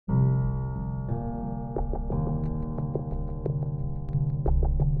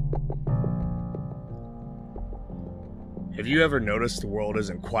Have you ever noticed the world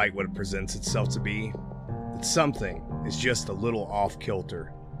isn't quite what it presents itself to be? That something is just a little off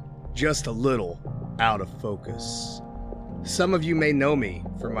kilter, just a little out of focus. Some of you may know me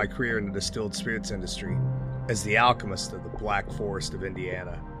from my career in the distilled spirits industry as the alchemist of the Black Forest of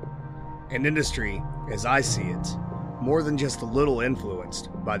Indiana. An industry, as I see it, more than just a little influenced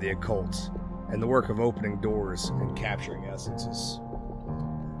by the occult and the work of opening doors and capturing essences.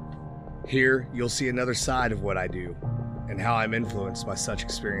 Here, you'll see another side of what I do and how I'm influenced by such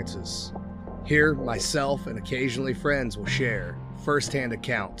experiences. Here, myself and occasionally friends will share first-hand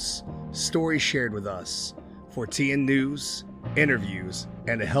accounts, stories shared with us, Fortean news, interviews,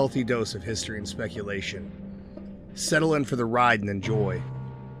 and a healthy dose of history and speculation. Settle in for the ride and enjoy.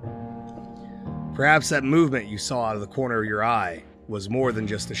 Perhaps that movement you saw out of the corner of your eye was more than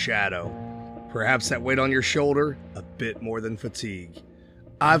just a shadow. Perhaps that weight on your shoulder, a bit more than fatigue.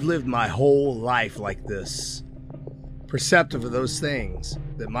 I've lived my whole life like this, perceptive of those things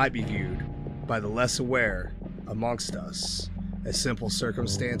that might be viewed by the less aware amongst us as simple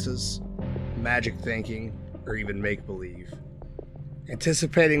circumstances, magic thinking, or even make-believe.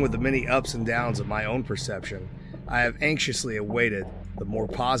 Anticipating with the many ups and downs of my own perception, I have anxiously awaited the more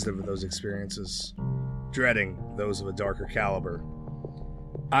positive of those experiences, dreading those of a darker caliber.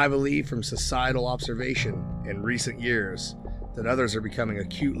 I believe from societal observation in recent years that others are becoming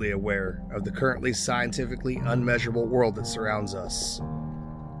acutely aware of the currently scientifically unmeasurable world that surrounds us.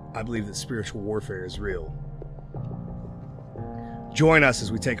 I believe that spiritual warfare is real. Join us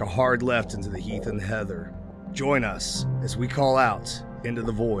as we take a hard left into the heath and the heather. Join us as we call out into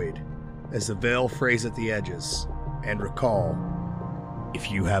the void, as the veil frays at the edges, and recall, if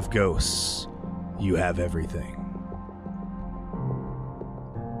you have ghosts, you have everything.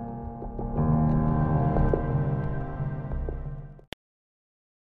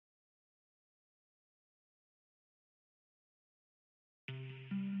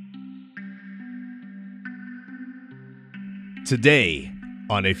 Today,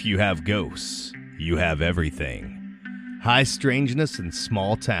 on If You Have Ghosts, You Have Everything. High strangeness in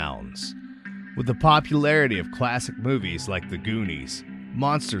small towns. With the popularity of classic movies like The Goonies,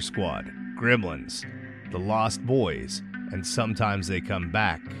 Monster Squad, Gremlins, The Lost Boys, and Sometimes They Come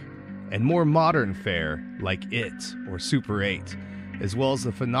Back, and more modern fare like It or Super 8, as well as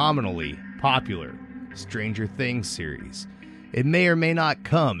the phenomenally popular Stranger Things series, it may or may not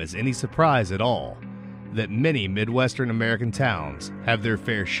come as any surprise at all that many Midwestern American towns have their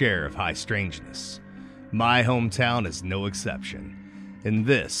fair share of high strangeness. My hometown is no exception. In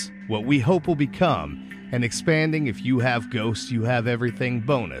this, what we hope will become an expanding If You Have Ghosts, You Have Everything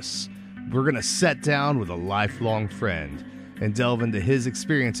bonus, we're going to sit down with a lifelong friend and delve into his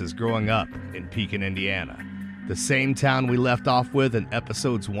experiences growing up in Pekin, Indiana, the same town we left off with in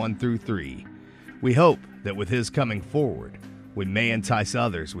episodes 1 through 3. We hope that with his coming forward, we may entice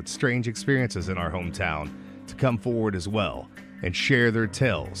others with strange experiences in our hometown to come forward as well and share their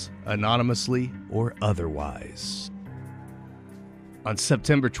tales, anonymously or otherwise. On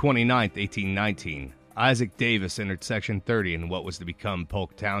September 29, 1819, Isaac Davis entered Section 30 in what was to become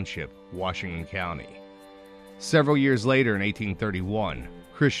Polk Township, Washington County. Several years later, in 1831,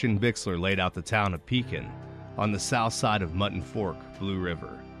 Christian Bixler laid out the town of Pekin on the south side of Mutton Fork, Blue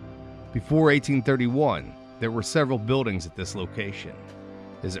River. Before 1831, there were several buildings at this location.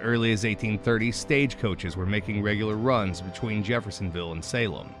 As early as 1830, stagecoaches were making regular runs between Jeffersonville and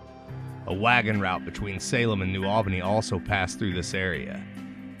Salem. A wagon route between Salem and New Albany also passed through this area.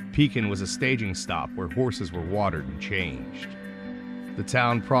 Pekin was a staging stop where horses were watered and changed. The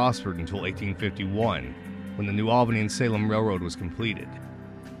town prospered until 1851, when the New Albany and Salem Railroad was completed.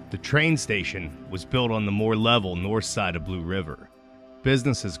 The train station was built on the more level north side of Blue River.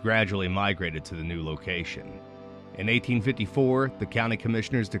 Businesses gradually migrated to the new location. In 1854, the county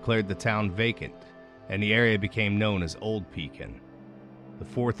commissioners declared the town vacant, and the area became known as Old Pekin. The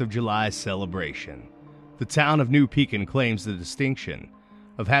 4th of July celebration. The town of New Pekin claims the distinction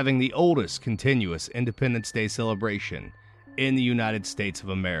of having the oldest continuous Independence Day celebration in the United States of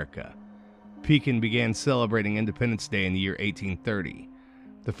America. Pekin began celebrating Independence Day in the year 1830.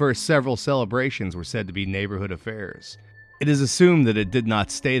 The first several celebrations were said to be neighborhood affairs. It is assumed that it did not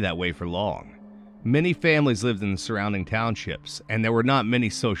stay that way for long. Many families lived in the surrounding townships, and there were not many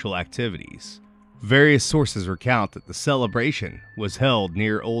social activities. Various sources recount that the celebration was held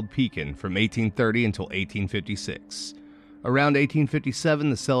near Old Pekin from 1830 until 1856. Around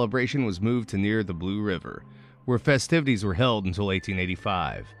 1857, the celebration was moved to near the Blue River, where festivities were held until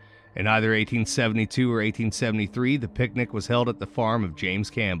 1885. In either 1872 or 1873, the picnic was held at the farm of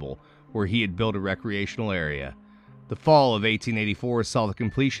James Campbell, where he had built a recreational area. The fall of 1884 saw the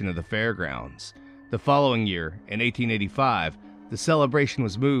completion of the fairgrounds. The following year, in 1885, the celebration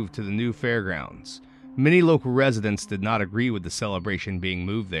was moved to the new fairgrounds. Many local residents did not agree with the celebration being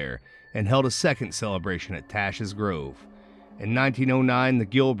moved there and held a second celebration at Tash's Grove. In 1909, the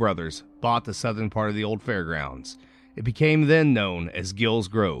Gill brothers bought the southern part of the old fairgrounds. It became then known as Gill's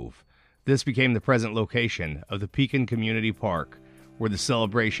Grove. This became the present location of the Pekin Community Park, where the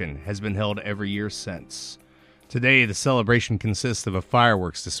celebration has been held every year since. Today, the celebration consists of a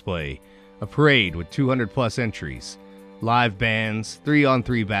fireworks display, a parade with 200-plus entries, live bands,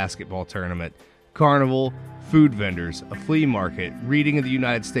 3-on-3 basketball tournament, carnival, food vendors, a flea market, reading of the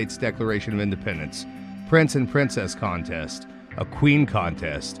United States Declaration of Independence, Prince and Princess contest, a Queen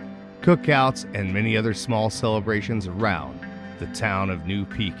contest, cookouts, and many other small celebrations around the town of New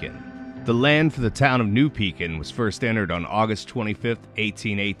Pekin. The land for the town of New Pekin was first entered on August 25,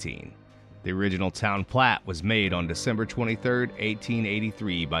 1818. The original town plat was made on December 23,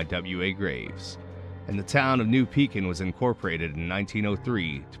 1883 by W.A. Graves, and the town of New Pekin was incorporated in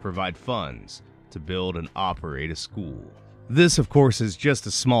 1903 to provide funds to build and operate a school. This, of course, is just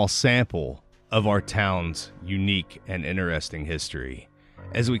a small sample of our town's unique and interesting history.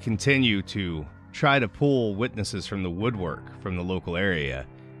 As we continue to try to pull witnesses from the woodwork from the local area,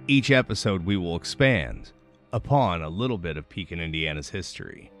 each episode we will expand upon a little bit of Pekin, Indiana's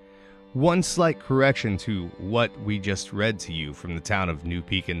history. One slight correction to what we just read to you from the town of New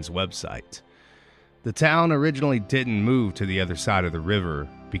Pekin's website. The town originally didn't move to the other side of the river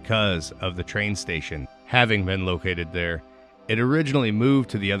because of the train station having been located there. It originally moved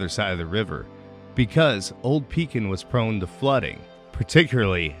to the other side of the river because Old Pekin was prone to flooding,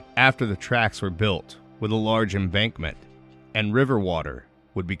 particularly after the tracks were built with a large embankment, and river water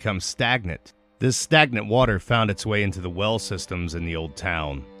would become stagnant. This stagnant water found its way into the well systems in the old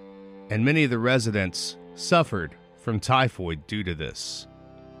town, and many of the residents suffered from typhoid due to this.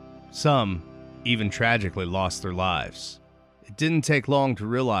 Some even tragically lost their lives. It didn't take long to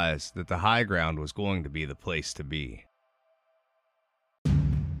realize that the high ground was going to be the place to be.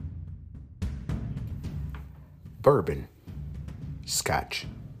 Bourbon, scotch,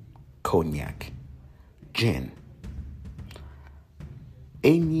 cognac, gin,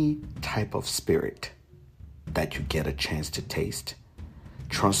 any type of spirit that you get a chance to taste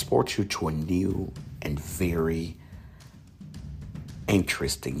transports you to a new and very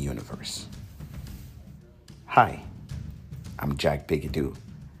interesting universe. Hi, I'm Jack Bigadoo.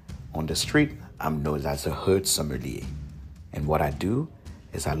 On the street, I'm known as a hood sommelier. And what I do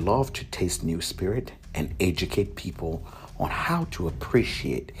is I love to taste new spirit and educate people on how to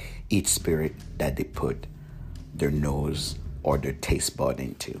appreciate each spirit that they put their nose or their taste bud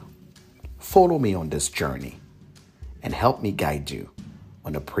into. Follow me on this journey and help me guide you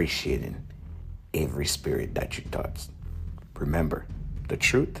on appreciating every spirit that you touch. Remember, the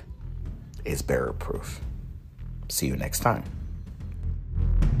truth is bearer proof. See you next time.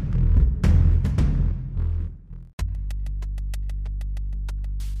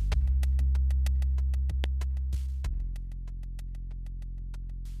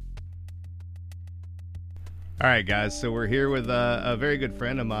 All right, guys, so we're here with a very good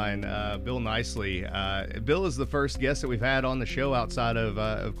friend of mine, Bill Nicely. Bill is the first guest that we've had on the show outside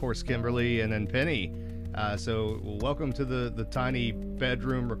of course, Kimberly and then Penny. So welcome to the tiny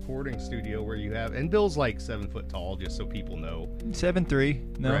bedroom recording studio where you have, and Bill's like 7 foot tall, just so people know.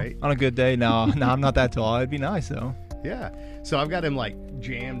 7'3", no, right? On a good day, no, I'm not that tall. It'd be nice though. Yeah, so I've got him like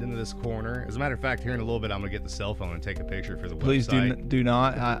jammed into this corner. As a matter of fact, here in a little bit, I'm gonna get the cell phone and take a picture for the Please website. do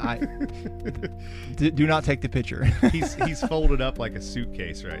not. Do not take the picture. he's folded up like a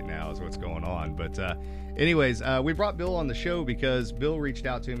suitcase right now is what's going on. But anyways, we brought Bill on the show because Bill reached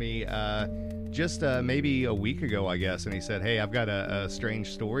out to me just maybe a week ago, I guess, and he said, hey, I've got a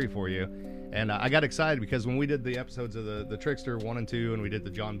strange story for you. And I got excited because when we did the episodes of the Trickster 1 and 2 and we did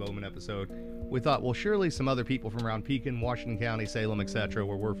the John Bowman episode, we thought, well, surely some other people from around Pekin, Washington County, Salem, etc.,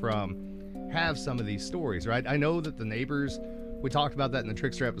 where we're from, have some of these stories, right? I know that the neighbors, we talked about that in the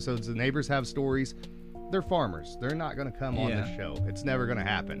Trickster episodes, the neighbors have stories. They're farmers. They're not going to come on this show. It's never going to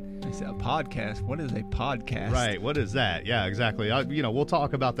happen. They say a podcast. What is a podcast? Right. What is that? Yeah, exactly. We'll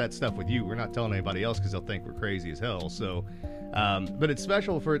talk about that stuff with you. We're not telling anybody else because they'll think we're crazy as hell. So, but it's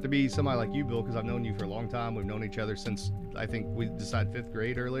special for it to be somebody like you, Bill, because I've known you for a long time. We've known each other since, I think we decided 5th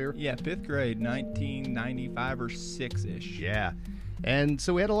grade earlier. Yeah, 5th grade, 1995 or 6-ish. Yeah. And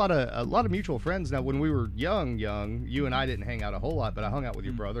so we had a lot of mutual friends. Now, when we were young, you and I didn't hang out a whole lot, but I hung out with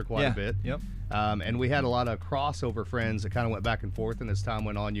your brother quite a bit. Yep. And we had a lot of crossover friends that kind of went back and forth. And as time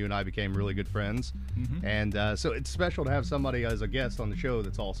went on, you and I became really good friends. And so it's special to have somebody as a guest on the show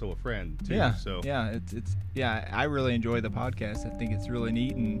that's also a friend too. Yeah. So It's I really enjoy the podcast. I think it's really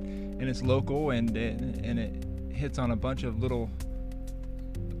neat and it's local and it hits on a bunch of little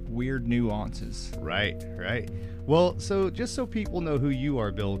weird nuances. Right. Well, so just so people know who you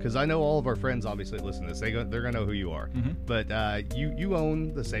are, Bill, because I know all of our friends obviously listen to this. They're going to know who you are. But you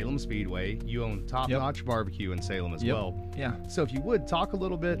own the Salem Speedway. You own Top Notch Barbecue in Salem as well. Yeah. So if you would, talk a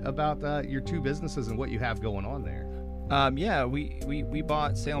little bit about your two businesses and what you have going on there. We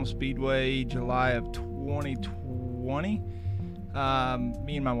bought Salem Speedway July of 2020.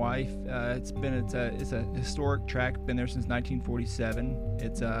 Me and my wife. It's a historic track. Been there since 1947.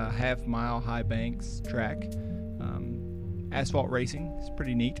 It's a half-mile high banks track. Asphalt racing. It's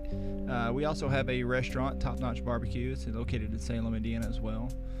pretty neat. We also have a restaurant, Top Notch Barbecue. It's located in Salem, Indiana as well.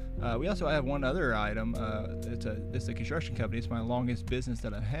 We also have one other item. It's a construction company. It's my longest business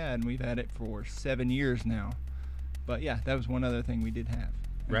that I've had, and we've had it for 7 years now. But yeah, that was one other thing we did have.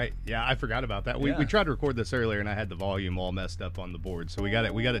 Right. Yeah, I forgot about that. We tried to record this earlier, and I had the volume all messed up on the board. So we got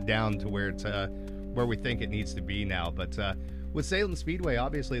it down to where it's where we think it needs to be now. But with Salem Speedway,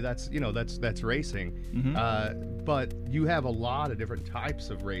 obviously that's racing. But you have a lot of different types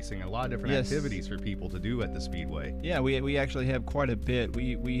of racing, a lot of different activities for people to do at the Speedway. Yeah, we actually have quite a bit.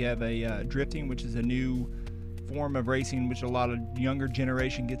 We have a drifting, which is a new form of racing which a lot of younger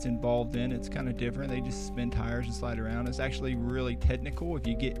generation gets involved in. It's kind of different. They just spin tires and slide around. It's actually really technical if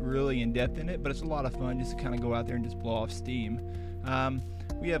you get really in depth in it, but it's a lot of fun just to kind of go out there and just blow off steam.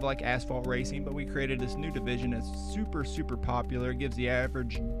 We have like asphalt racing, but we created this new division that's super popular. It gives the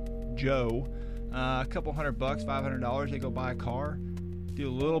average Joe a couple $100, $500. They go buy a car, do a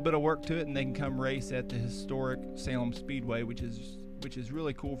little bit of work to it, and they can come race at the historic Salem Speedway, which is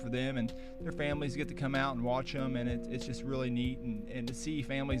really cool for them, and their families get to come out and watch them, and it's just really neat. And to see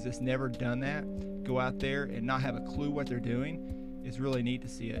families that's never done that go out there and not have a clue what they're doing, it's really neat to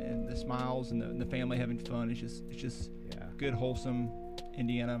see it. And the smiles and the family having fun, it's just good, wholesome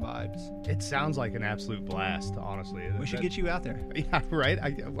Indiana vibes. It sounds like an absolute blast, honestly. We should get you out there. Yeah, right.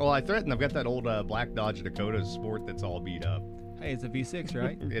 I threatened. I've got that old black Dodge Dakota Sport that's all beat up. Hey, it's a V6,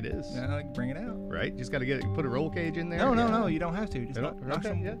 right? It is. Bring it out. Right? Just got to put a roll cage in there. No, you don't have to. Just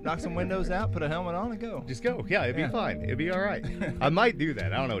knock some windows out, put a helmet on, and go. Just go. Yeah, it'd be fine. It'd be all right. I might do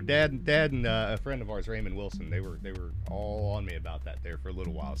that. I don't know. Dad and a friend of ours, Raymond Wilson, they were all on me about that there for a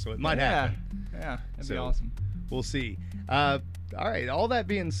little while, so it might happen. Yeah, that'd be awesome. We'll see. All right. All that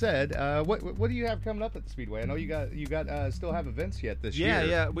being said, what do you have coming up at the Speedway? I know you got still have events yet this year.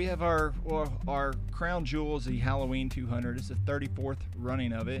 Yeah. We have our crown jewel is the Halloween 200. It's the 34th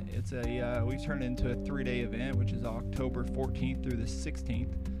running of it. It's we've turned it into a 3-day event, which is October 14th through the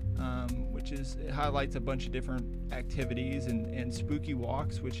 16th. It highlights a bunch of different activities and spooky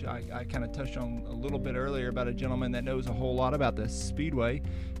walks, which I kind of touched on a little bit earlier about a gentleman that knows a whole lot about the Speedway,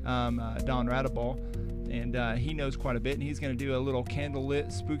 Don Radaball, and he knows quite a bit, and he's going to do a little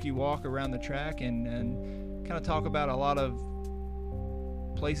candlelit spooky walk around the track and kind of talk about a lot of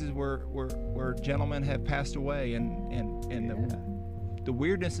places where gentlemen have passed away and the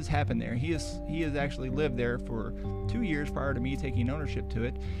weirdness has happened there. He has actually lived there for 2 years prior to me taking ownership to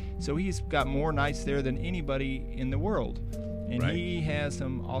it. So he's got more nights there than anybody in the world. And he has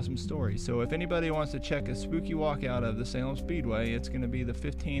some awesome stories. So if anybody wants to check a spooky walk out of the Salem Speedway, it's going to be the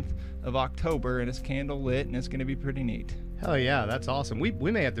 15th of October, and it's candle lit, and it's going to be pretty neat. Hell yeah, that's awesome. We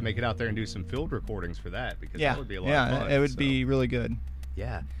may have to make it out there and do some field recordings for that, because that would be a lot of fun. Yeah, it would be really good.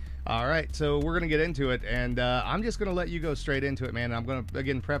 Yeah. All right, so we're going to get into it, and I'm just going to let you go straight into it, man. I'm going to,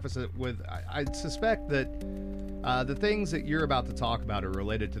 again, preface it with, I suspect that the things that you're about to talk about are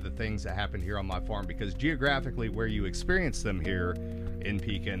related to the things that happened here on my farm, because geographically where you experience them here in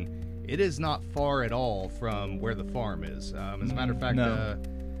Pekin, it is not far at all from where the farm is. As a matter of fact,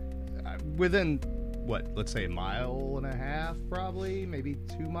 within, let's say 1.5 miles, probably, maybe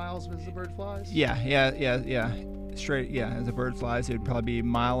 2 miles as the bird flies? Yeah. Straight, as a bird flies, it would probably be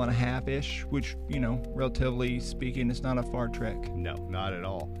 1.5 miles-ish, which, relatively speaking, it's not a far trek. No, not at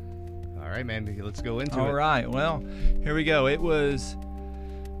all. All right, man, let's go into it. All right, well, here we go. It was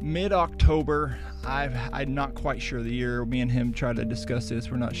mid-October. I'm not quite sure the year. Me and him tried to discuss this.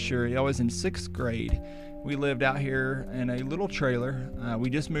 We're not sure. I was in 6th grade. We lived out here in a little trailer. We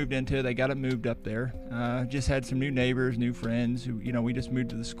just moved into it. They got it moved up there. Just had some new neighbors, new friends. Who, we just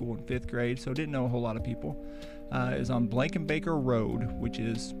moved to the school in 5th grade, so didn't know a whole lot of people. It was on Blankenbaker Road, which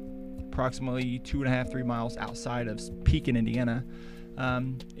is approximately 2.5, 3 miles outside of Pekin, Indiana.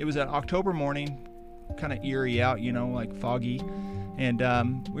 It was an October morning, kind of eerie out, like foggy. And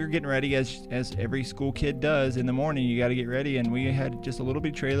we were getting ready, as every school kid does in the morning. You got to get ready, and we had just a little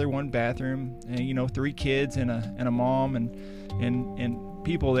bit trailer, one bathroom, and 3 kids and a mom and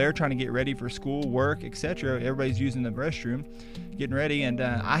people there trying to get ready for school, work, etc. Everybody's using the restroom, getting ready, and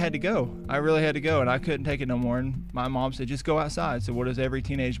I had to go. I really had to go, and I couldn't take it no more. And my mom said, "Just go outside." So what does every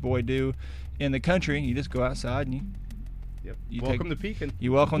teenage boy do in the country? You just go outside and you welcome to Pekin.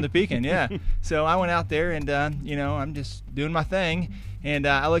 You welcome to Pekin, yeah. So I went out there, and I'm just doing my thing, and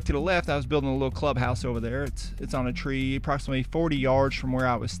I looked to the left. I was building a little clubhouse over there. It's on a tree, approximately 40 yards from where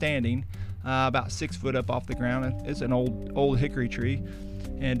I was standing, about 6 foot up off the ground. It's an old hickory tree,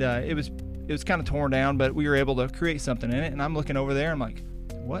 and it was kind of torn down, but we were able to create something in it. And I'm looking over there. I'm like,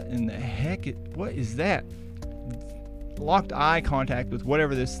 what in the heck? What is that? Locked eye contact with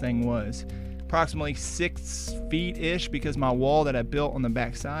whatever this thing was. Approximately 6 feet-ish, because my wall that I built on the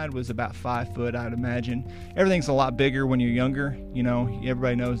back side was about 5 foot, I'd imagine. Everything's a lot bigger when you're younger.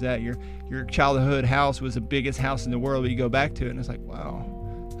 Everybody knows that. Your childhood house was the biggest house in the world, but you go back to it, and it's like, wow,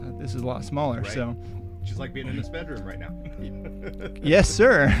 this is a lot smaller. Right. So, just like being in this bedroom right now. Yes,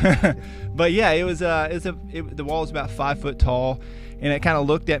 sir. But yeah, the wall was about 5 foot tall, and it kind of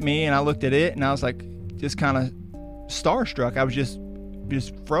looked at me, and I looked at it, and I was like, just kind of starstruck. I was just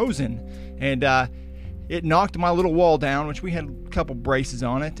frozen. And it knocked my little wall down, which we had a couple braces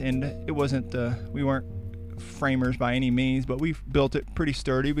on it, and it wasn't we weren't framers by any means, but we built it pretty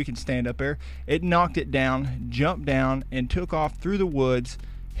sturdy. We could stand up there. It knocked it down, jumped down, and took off through the woods,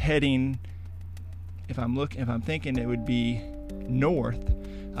 heading, if I'm thinking it would be north,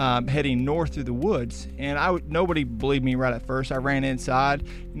 heading north through the woods. And nobody believed me right at first. I ran inside.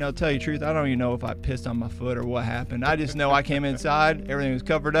 To tell you the truth, I don't even know if I pissed on my foot or what happened. I just know I came inside, everything was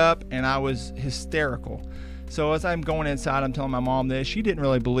covered up, and I was hysterical. So as I'm going inside, I'm telling my mom this. She didn't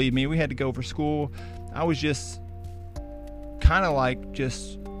really believe me. We had to go for school. I was just kind of like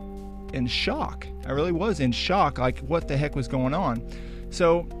just in shock. I really was in shock, like what the heck was going on.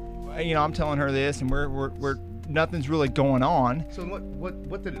 So, I'm telling her this, and we're nothing's really going on. So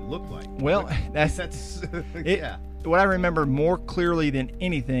what did it look like? Well, that's it. Yeah. What I remember more clearly than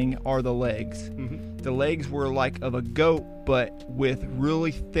anything are the legs. Mm-hmm. The legs were like of a goat, but with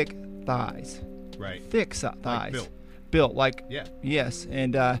really thick thighs. Right. Thick thighs. Like built like, yeah. Yes.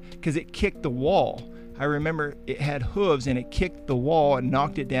 And because it kicked the wall. I remember it had hooves, and it kicked the wall and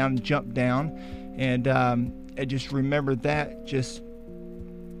knocked it down and jumped down. And I just remember that just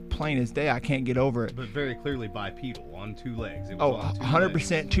plain as day. I can't get over it. But very clearly bipedal, on 2 legs. It was on 2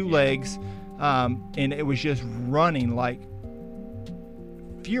 100% legs. 2 legs. And it was just running like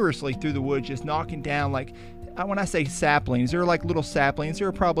furiously through the woods, just knocking down, like, when I say saplings, they're like little saplings.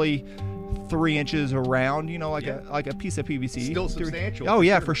 They're probably 3 inches around, like a piece of PVC. Still substantial. Oh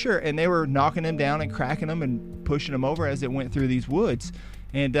yeah, for sure. And they were knocking them down and cracking them and pushing them over as it went through these woods.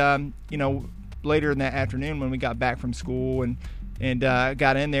 And later in that afternoon, when we got back from school and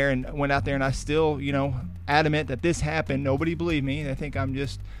got in there and went out there, and I still, adamant that this happened. Nobody believed me. They think I'm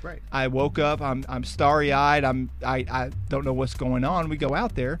just right. I woke up. I'm starry-eyed. I don't know what's going on. We go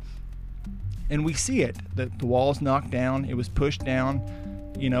out there, and we see it. The wall's knocked down. It was pushed down.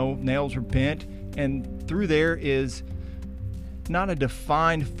 Nails were bent, and through there is not a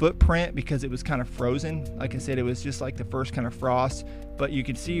defined footprint because it was kind of frozen. Like I said, it was just like the first kind of frost, but you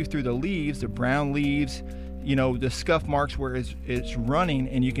could see through the leaves, the brown leaves, the scuff marks where it's running,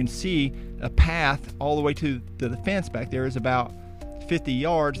 and you can see a path all the way to the fence back there is about 50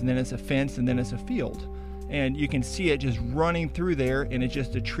 yards, and then it's a fence, and then it's a field. And you can see it just running through there, and it's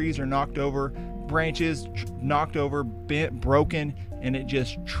just the trees are knocked over, branches knocked over, bent, broken, and it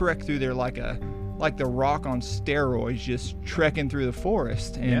just trekked through there like the Rock on steroids, just trekking through the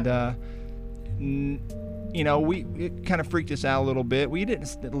forest. And it kind of freaked us out a little bit. We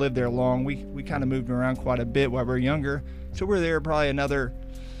didn't live there long. We kind of moved around quite a bit while we were younger. So we're there probably another,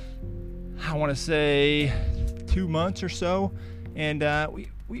 I want to say, 2 months or so. And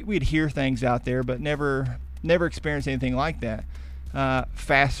we'd hear things out there, but never experienced anything like that.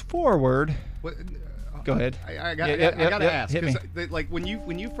 Fast forward. Go ahead. I got to ask, because like when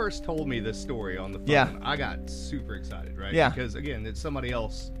you first told me this story on the phone, I got super excited, right? Yeah. Because again, it's somebody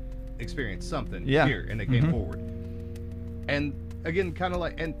else experienced something Yeah. here, and they came forward. And again, kind of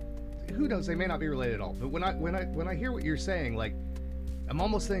like, and who knows, they may not be related at all. But when I hear what you're saying, like, I'm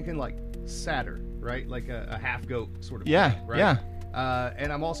almost thinking like Saturn, right? Like a half goat sort of Yeah. thing, right? Yeah.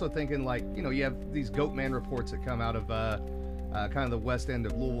 And I'm also thinking, like, you have these goat man reports that come out of kind of the west end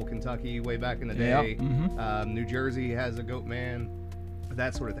of Louisville, Kentucky, way back in the day. Yeah. New Jersey has a goat man.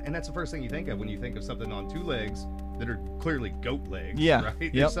 that sort of thing. And that's the first thing you think of when you think of something on two legs that are clearly goat legs. Yeah. Right?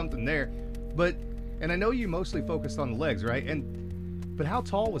 Yep. There's something there. But, and I know you mostly focused on the legs, right? But how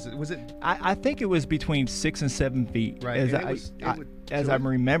tall was it? Was it? I think it was between 6 and 7 feet. Right. As I'm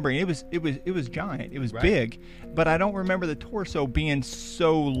remembering, it was giant. It was big, but I don't remember the torso being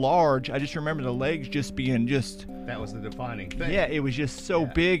so large. I just remember the legs just being just. That was the defining thing. Yeah, it was just so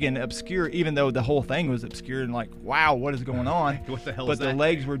big and obscure, even though the whole thing was obscure and like, wow, what is going on? What the hell but is that? But the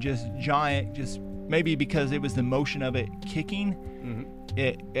legs were just giant, just maybe because it was the motion of it kicking.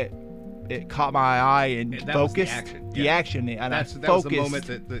 Mm-hmm. It caught my eye and focused. The action. And that was the moment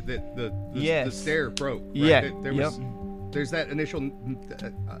that the stare broke. Right? Yeah. There's that initial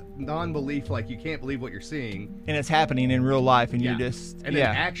non-belief, like you can't believe what you're seeing, and it's happening in real life, and you're just and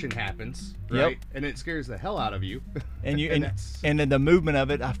then action happens, right? And it scares the hell out of you. And you and then the movement of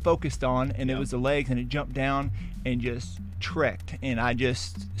it, I focused on, and it was the legs, and it jumped down and just trekked, and I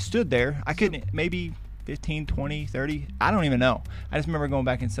just stood there. I couldn't maybe 15, 20, 30. I don't even know. I just remember going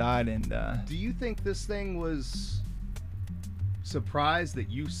back inside and. Do you think this thing was surprised that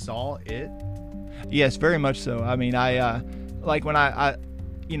you saw it? Yes, very much so. I mean, I like when I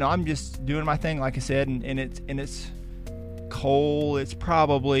I'm just doing my thing, like I said, and it's cold. It's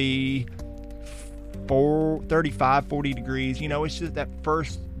probably 35, 40 degrees. It's just that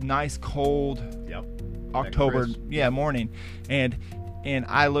first nice cold October morning, and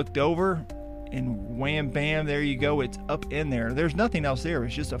I looked over. And wham, bam, there you go. It's up in there. There's nothing else there.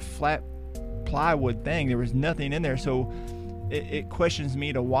 It's just a flat plywood thing. There was nothing in there. So it questions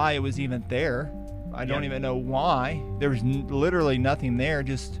me to why it was even there. I don't even know why. There was literally nothing there,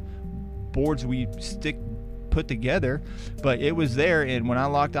 just boards we put together. But it was there, and when I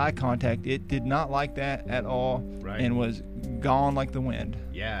locked eye contact, it did not like that at all, and was gone like the wind.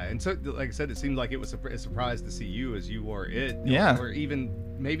 Yeah, and so, like I said, it seemed like it was a surprise to see you as you were it. Or even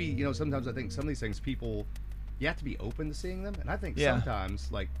maybe, sometimes I think some of these things, you have to be open to seeing them. And I think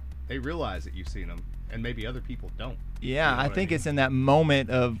sometimes, like, they realize that you've seen them, and maybe other people don't. Yeah, I think it's in that moment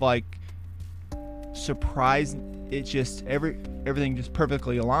of, like, surprise. It's just everything just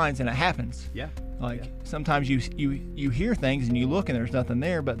perfectly aligns, and it happens. Yeah. Like, sometimes you hear things, and you look, and there's nothing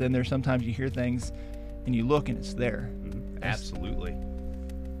there. But then there's sometimes you hear things, and you look, and it's there. Mm-hmm. Absolutely.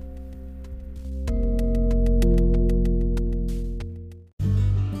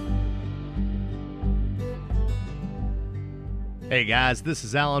 Hey guys, this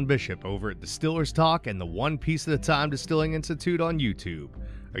is Alan Bishop over at Distillers Talk and the One Piece at a Time Distilling Institute on YouTube.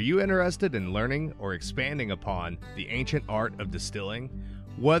 Are you interested in learning or expanding upon the ancient art of distilling?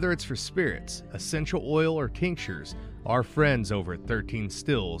 Whether it's for spirits, essential oil, or tinctures, our friends over at 13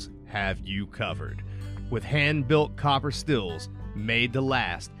 Stills have you covered. With hand-built copper stills made to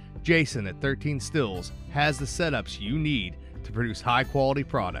last, Jason at 13 Stills has the setups you need to produce high-quality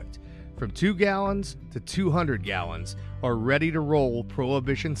product. From 2 gallons to 200 gallons are ready-to-roll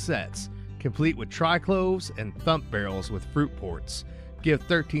Prohibition sets, complete with tricloves and thump barrels with fruit ports. Give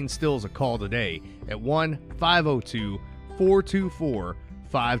 13 Stills a call today at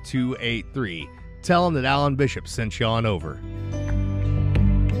 1-502-424-5283. Tell them that Alan Bishop sent you on over.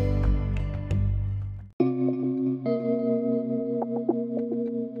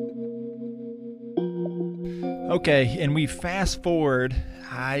 Okay, and we fast forward.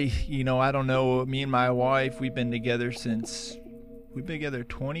 I don't know. Me and my wife, we've been together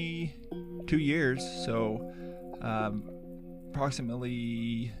 22 years. So,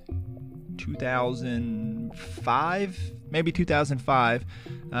 approximately 2005, maybe 2005.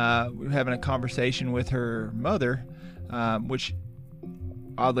 We were having a conversation with her mother, which,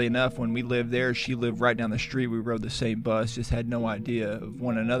 oddly enough, when we lived there, she lived right down the street. We rode the same bus, just had no idea of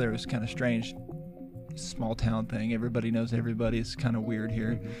one another. It was kind of strange. Small town thing. Everybody knows everybody. It's kind of weird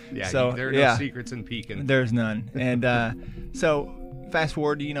here. Yeah, so there are no secrets in Pekin. There's none. And so fast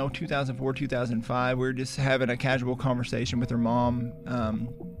forward to 2004, 2005, we were just having a casual conversation with her mom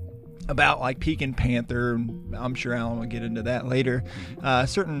about like Pekin Panther. I'm sure Alan will get into that later.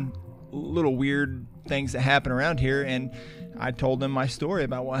 Certain little weird things that happen around here, and I told them my story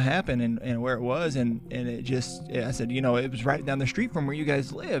about what happened and where it was, and it just, I said, it was right down the street from where you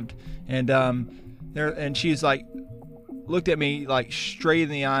guys lived, and she's like, looked at me like straight in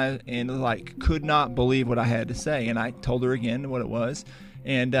the eye and like could not believe what I had to say. And I told her again what it was.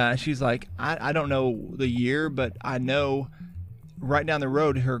 And she's like, I don't know the year, but I know right down the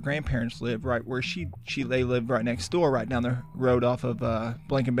road her grandparents lived, right where they lived right next door, right down the road off of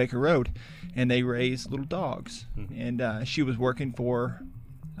Blankenbaker Road. And they raised little dogs. Mm-hmm. And she was working for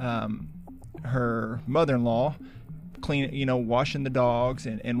her mother-in-law, washing the dogs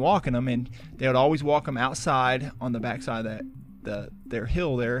and walking them, and they would always walk them outside on the backside of their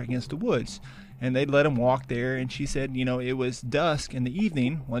hill there against the woods, and they'd let him walk there. And she said, it was dusk in the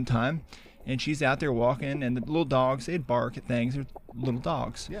evening one time, and she's out there walking, and the little dogs, they'd bark at things. They're little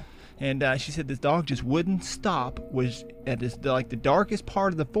dogs. Yeah. And she said this dog just wouldn't stop. Was at this the darkest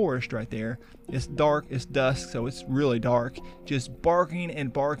part of the forest right there. It's dark, it's dusk, so it's really dark. Just barking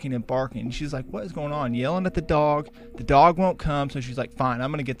and barking and barking. And she's like, "What is going on?" Yelling at the dog. The dog won't come, so she's like, "Fine,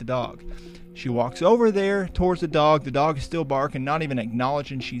 I'm gonna get the dog." She walks over there towards the dog. The dog is still barking, not even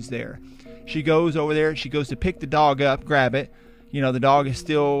acknowledging she's there. She goes over there. She goes to pick the dog up, grab it. The dog is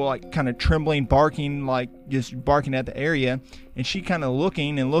still like kind of trembling, barking, like just barking at the area. And she kind of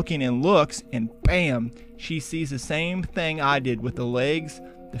looking and looks, and bam, she sees the same thing I did with the legs,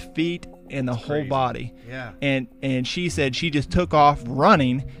 the feet, and the whole body. Yeah. And she said she just took off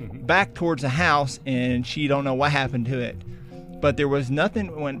running back towards the house, and she don't know what happened to it. But there was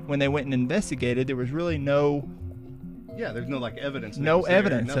nothing when they went and investigated. There was really no. Yeah, there's no like evidence. No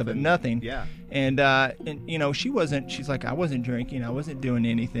evidence of it, nothing. Yeah. And she's like, I wasn't drinking, I wasn't doing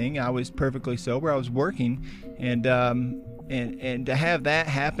anything, I was perfectly sober, I was working, and to have that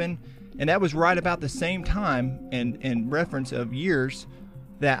happen, and that was right about the same time, and reference of years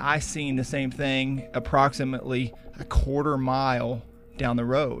that I seen the same thing approximately a quarter mile down the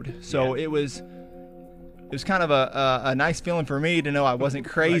road. So Yeah. it was kind of a nice feeling for me to know I wasn't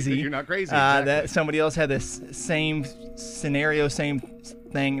crazy. Right, that you're not crazy. Exactly. That somebody else had this same scenario, same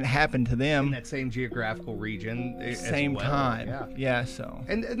thing happen to them. In that same geographical region. Same as well. time. Yeah, so.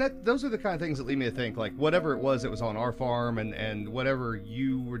 And those are the kind of things that lead me to think, like, whatever it was that was on our farm and whatever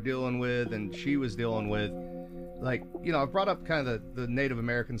you were dealing with and she was dealing with, like, I've brought up kind of the Native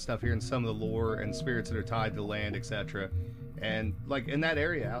American stuff here and some of the lore and spirits that are tied to land, etc. And like out in that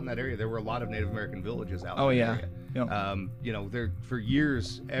area, there were a lot of Native American villages out in that area. Yep. There for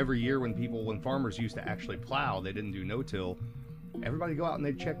years, every year when farmers used to actually plow, they didn't do no-till. Everybody go out and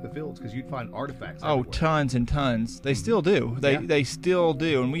they'd check the fields because you'd find artifacts. Oh, everywhere. tons and tons. They still do. They still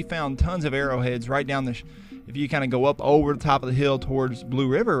do. And we found tons of arrowheads right down if you kind of go up over the top of the hill towards Blue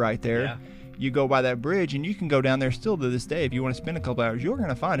River right there. Yeah. You go by that bridge, and you can go down there still to this day. If you want to spend a couple hours, you're going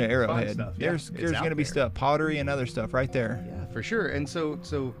to find an arrowhead. Stuff, yeah. There's going to be there. stuff, pottery and other stuff right there. Yeah, for sure. And so,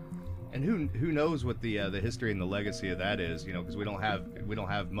 and who knows what the history and the legacy of that is? Because we don't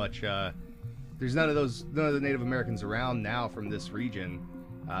have much. There's none of the Native Americans around now from this region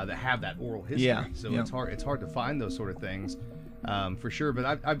that have that oral history. Yeah. So it's hard to find those sort of things, for sure.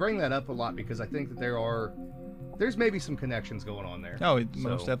 But I bring that up a lot because I think that there's maybe some connections going on there. Oh, it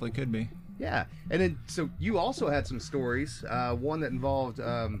most definitely could be. Yeah, and then so you also had some stories. One that involved,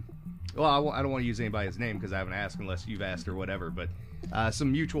 I don't want to use anybody's name because I haven't asked unless you've asked or whatever. But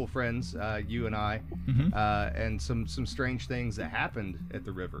some mutual friends, you and I, and some strange things that happened at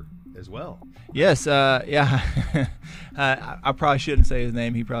the river as well. Yes, yeah. I probably shouldn't say his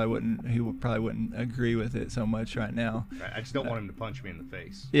name. He probably wouldn't agree with it so much right now. I just don't want him to punch me in the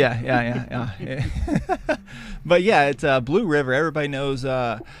face. Yeah. But yeah, it's Blue River. Everybody knows.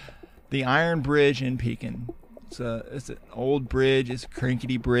 The Iron Bridge in Pekin. It's an old bridge. It's a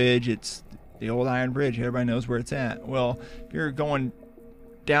crinkety bridge. It's the old Iron Bridge. Everybody knows where it's at. Well, if you're going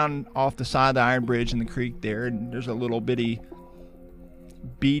down off the side of the Iron Bridge in the creek there, and there's a little bitty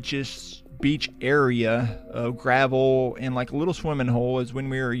beach area of gravel and like a little swimming hole. As when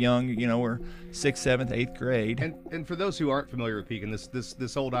we were young, we're 6th, 7th, 8th grade. And for those who aren't familiar with Pekin,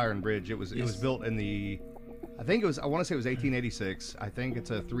 this old Iron Bridge, it was built in the. I want to say it was 1886. I think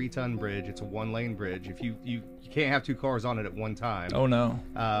it's a 3-ton bridge. It's a 1-lane bridge. If you can't have 2 cars on it at one time. Oh no.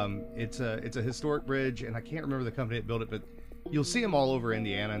 It's a historic bridge, and I can't remember the company that built it, but you'll see them all over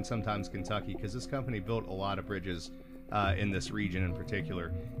Indiana and sometimes Kentucky because this company built a lot of bridges in this region in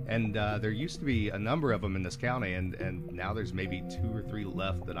particular. And there used to be a number of them in this county, and now there's maybe 2 or 3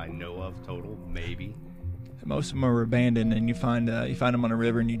 left that I know of total, maybe. Most of them are abandoned, and you find them on a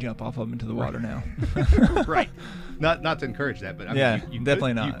river, and you jump off of them into the water now. Right. Not to encourage that, but I mean, you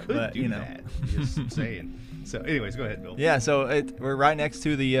definitely could, not. You could but, do that. Just saying. So, anyways, go ahead, Bill. Yeah. So we're right next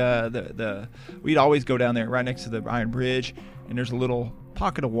to the. We'd always go down there, right next to the Iron Bridge, and there's a little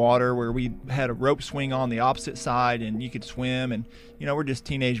pocket of water where we had a rope swing on the opposite side, and you could swim, and we're just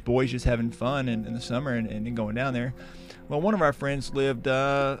teenage boys just having fun in the summer and going down there. Well, one of our friends lived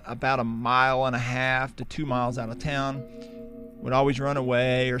about 1.5 miles to 2 miles out of town. Would always run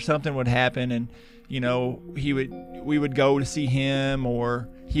away, or something would happen, and we would go to see him, or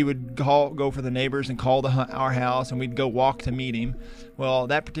he would go for the neighbors and call our house, and we'd go walk to meet him. Well,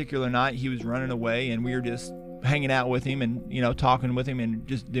 that particular night he was running away, and we were just hanging out with him and talking with him and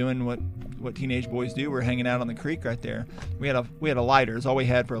just doing what what teenage boys do. We're hanging out on the creek right there. We had a lighter. It's all we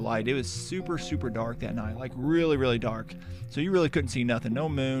had for a light. It was super, super dark that night, like really, really dark. So you really couldn't see nothing. No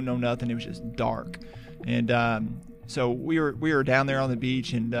moon, no nothing. It was just dark. And so we were down there on the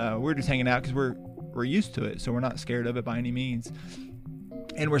beach, and we were just hanging out because we're used to it, so we're not scared of it by any means.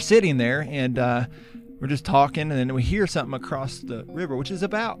 And we're sitting there, and we're just talking, and then we hear something across the river, which is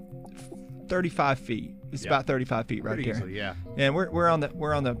about 35 feet. It's about 35 feet right there. Easily, yeah. And we're on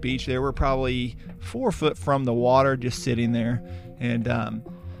the beach there. We're probably 4 foot from the water, just sitting there, and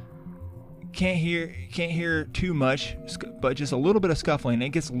can't hear too much, but just a little bit of scuffling. It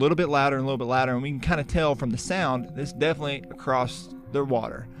gets a little bit louder and a little bit louder, and we can kind of tell from the sound it's definitely across the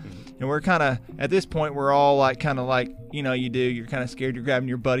water. And we're kind of, at this point, we're all like, you know, you're kind of scared. You're grabbing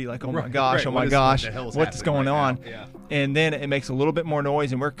your buddy like, oh my gosh, oh my gosh, what's going on? Yeah. And then it makes a little bit more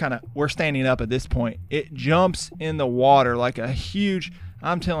noise, and we're standing up at this point. It jumps in the water like a huge,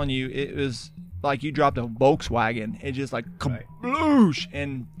 I'm telling you, it was like you dropped a Volkswagen. It just like kabloosh,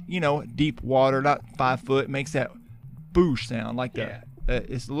 and you know, deep water, not 5 foot, makes that boosh sound like that.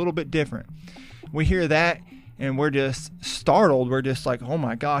 It's a little bit different. We hear that, and we're just startled. We're just like, oh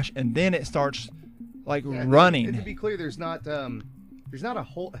my gosh. And then it starts like running. And to be clear, there's not a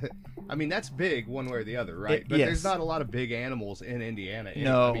whole, I mean, that's big one way or the other, right? But there's not a lot of big animals in Indiana.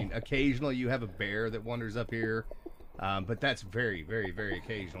 No. I mean, occasionally you have a bear that wanders up here, but that's very, very, very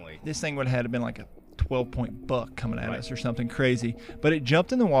occasionally. This thing would have had been like a 12-point buck coming at us or something crazy. But it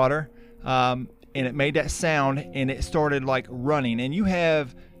jumped in the water, and it made that sound, and it started like running. And you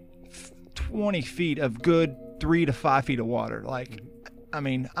have 20 feet of good 3 to 5 feet of water. Like, I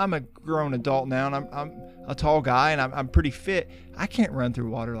mean, I'm a grown adult now, and I'm a tall guy, and I'm pretty fit. I can't run through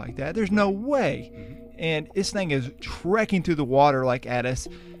water like that. There's no way. And this thing is trekking through the water like at us.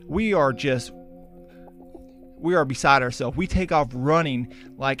 We are beside ourselves. We take off running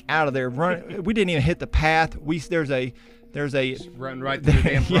like out of there. We didn't even hit the path. There's a just run right through the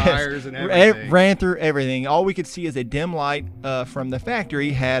damn fryers and everything. Ran through everything. All we could see is a dim light from the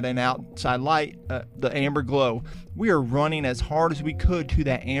factory had an outside light, the amber glow. We are running as hard as we could to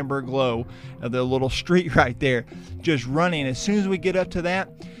that amber glow of the little street right there. Just running. As soon as we get up to that,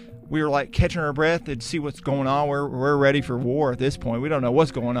 we were like catching our breath to see what's going on. We're ready for war at this point. We don't know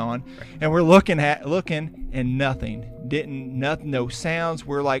what's going on. And we're looking and nothing. No sounds.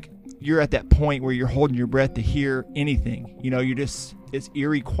 We're like, you're at that point where you're holding your breath to hear anything. You know, it's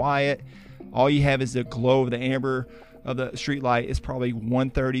eerie quiet. All you have is the glow of the amber of the street light. It's probably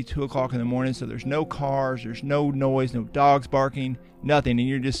 1:30, 2 o'clock in the morning, so there's no cars, there's no noise, no dogs barking, nothing, and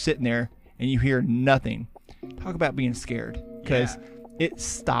you're just sitting there and you hear nothing. Talk about being scared, because it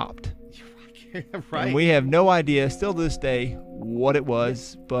stopped. Right. And we have no idea, still to this day, what it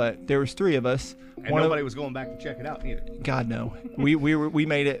was, but there was 3 of us. And nobody was going back to check it out either. God, no. We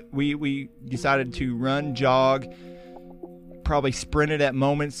made it. We decided to run, jog, probably sprinted at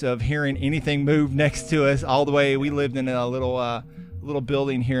moments of hearing anything move next to us all the way. We lived in a little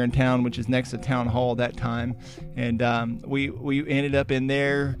building here in town, which is next to town hall at that time. And we ended up in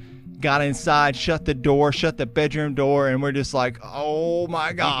there, got inside, shut the bedroom door, and we're just like, oh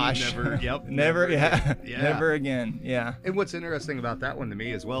my gosh. Never again. Yeah. And what's interesting about that one to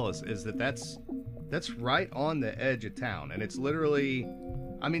me as well is that that's right on the edge of town, and it's literally,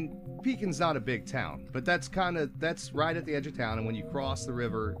 I mean, Pekin's not a big town, but that's right at the edge of town. And when you cross the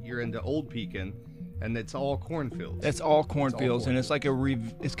river, you're into Old Pekin, and it's all cornfields. It's all cornfields, and it's like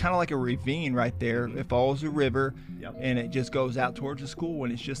it's kind of like a ravine right there. It follows the river, and it just goes out towards the school,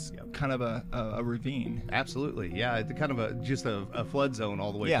 and it's just kind of a ravine. Absolutely, yeah. It's kind of a flood zone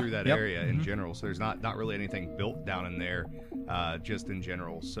all the way through that area in general. So there's not really anything built down in there, just in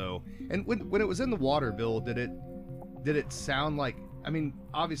general. So, and when it was in the water, Bill, did it sound like? I mean,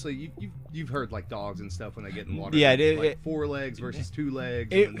 obviously, you've heard like dogs and stuff when they get in water. Yeah, like 4 legs versus 2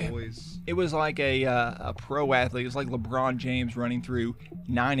 legs. And the noise. It was like a pro athlete. It was like LeBron James running through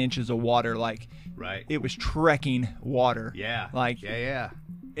 9 inches of water. Like, right. It was trekking water. Yeah. Like, yeah.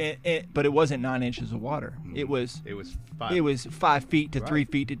 But it wasn't 9 inches of water. It was 5. It was 5 feet to 3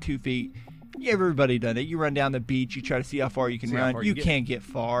 feet to 2 feet. Everybody done it. You run down the beach. You try to see how far you can run. You can't get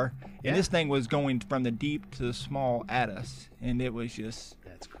far. Yeah. And this thing was going from the deep to the small at us, and it was just.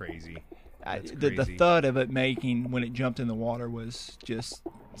 That's crazy. The thud of it making when it jumped in the water was just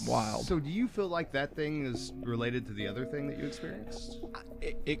wild. So, do you feel like that thing is related to the other thing that you experienced?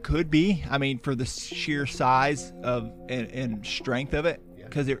 It could be. I mean, for the sheer size of and strength of it,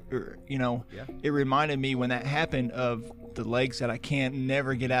 because it reminded me when that happened of the legs that I can't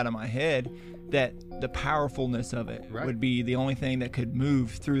never get out of my head, that the powerfulness of it Right. would be the only thing that could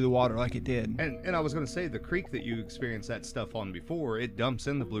move through the water like it did. And I was going to say, the creek that you experienced that stuff on before, it dumps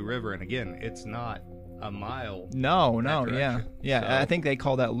in the Blue River, and again, it's not a mile. No, that yeah. direction. Yeah, So- I think they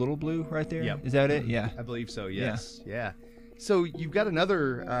call that Little Blue right there. Yep. Is that it? Yeah. I believe so, yes. Yeah. So you've got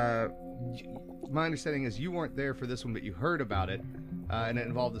another, my understanding is you weren't there for this one, but you heard about it, and it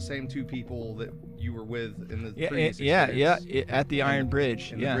involved the same two people that you were with in the previous experience. At the Iron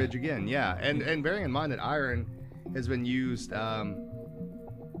Bridge. In Yeah. the bridge again, yeah. And bearing in mind that iron has been used,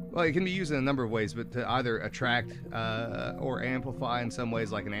 well, it can be used in a number of ways, but to either attract or amplify in some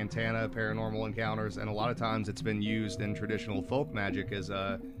ways, like an antenna, paranormal encounters, and a lot of times it's been used in traditional folk magic as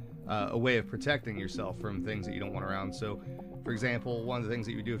a way of protecting yourself from things that you don't want around. So, for example, one of the things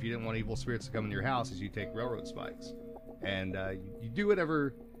that you do if you didn't want evil spirits to come into your house is you take railroad spikes, and you do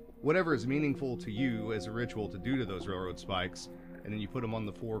whatever is meaningful to you as a ritual to do to those railroad spikes, and then you put them on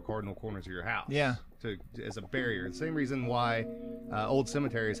the four cardinal corners of your house. Yeah. As a barrier. The same reason why old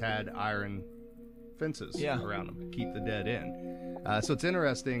cemeteries had iron fences around them to keep the dead in. So it's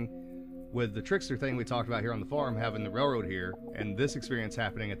interesting with the trickster thing we talked about here on the farm, having the railroad here, and this experience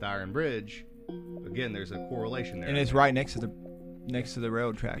happening at the Iron Bridge. Again, there's a correlation there. And it's right next to the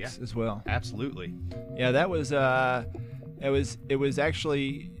railroad tracks as well. Absolutely. Yeah, that was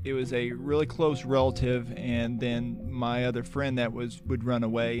it was a really close relative, and then my other friend that would run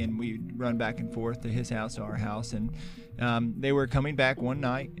away, and we'd run back and forth to his house to our house, and they were coming back one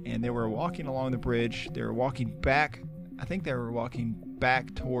night, and they were walking along the bridge. They were walking back. I think they were walking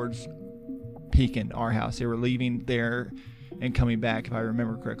back towards Pekin, our house. They were leaving there and coming back, if I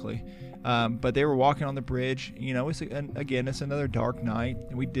remember correctly. But they were walking on the bridge. You know, it's another dark night.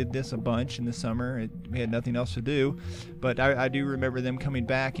 We did this a bunch in the summer. We had nothing else to do, but I do remember them coming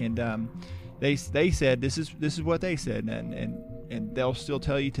back, and they said this is what they said, and they'll still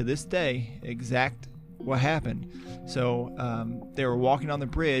tell you to this day exact what happened. So they were walking on the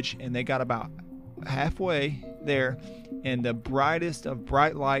bridge, and they got about halfway there, and the brightest of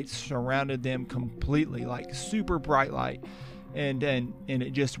bright lights surrounded them completely, like super bright light. And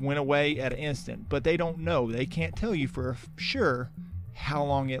it just went away at an instant. But they don't know. They can't tell you for sure how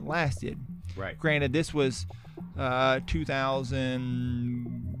long it lasted. Right. Granted, this was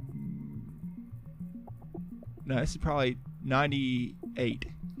 2000. No, this is probably 98.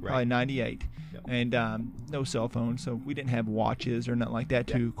 Right. Probably 98. Yep. And no cell phone, so we didn't have watches or nothing like that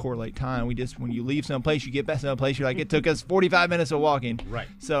to correlate time. We just, when you leave someplace, you get back to someplace, you're like, it took us 45 minutes of walking. Right.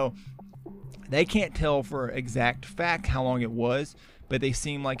 So they can't tell for exact fact how long it was, but they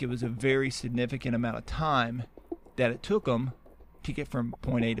seem like it was a very significant amount of time that it took them to get from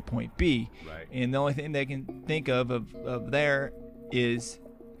point A to point B. Right. And the only thing they can think of there is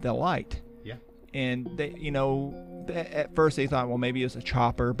the light. Yeah. And they, at first they thought, well, maybe it was a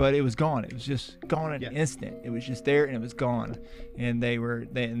chopper, but it was gone. It was just gone in an instant. It was just there and it was gone. And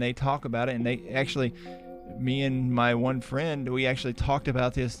they talk about it, and they actually, me and my one friend, we actually talked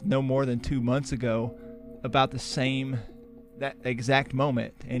about this no more than 2 months ago, about that exact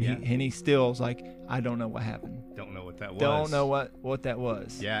moment, and he still was like, I don't know what happened. Don't know what that was. Don't know what that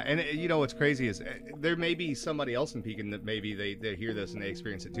was. Yeah, and what's crazy is there may be somebody else in Pekin that maybe they hear this and they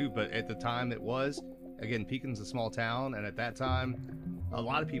experience it too, but at the time it was, again, Pekin's a small town, and at that time, a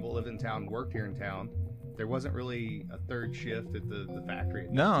lot of people lived in town, worked here in town. There wasn't really a third shift at the factory.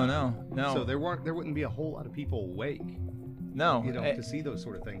 No. So there wouldn't be a whole lot of people awake. No, to see those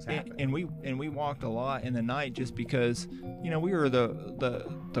sort of things happen. And we walked a lot in the night just because, we were the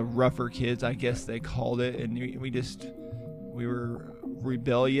rougher kids, I guess they called it, and we were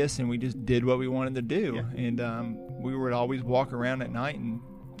rebellious, and we just did what we wanted to do. Yeah. And we would always walk around at night, and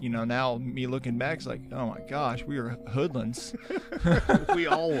now me looking back, it's like, oh my gosh, we were hoodlums. We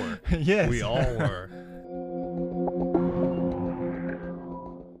all were. Yes, we all were.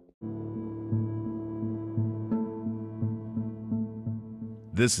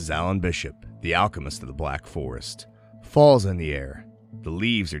 This is Alan Bishop, the alchemist of the Black Forest. Fall's in the air. The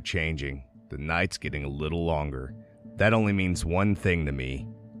leaves are changing. The night's getting a little longer. That only means one thing to me.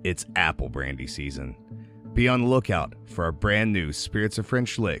 It's apple brandy season. Be on the lookout for our brand new Spirits of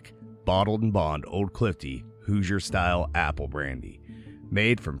French Lick, bottled and bond Old Clifty, Hoosier-style apple brandy.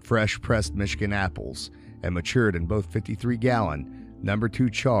 Made from fresh pressed Michigan apples and matured in both 53-gallon, number 2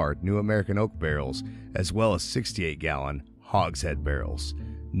 charred New American oak barrels, as well as 68-gallon hogshead barrels.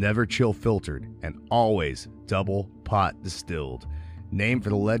 Never chill filtered and always double pot distilled. Named for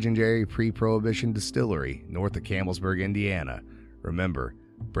the legendary pre-prohibition distillery north of Campbellsburg, Indiana. Remember,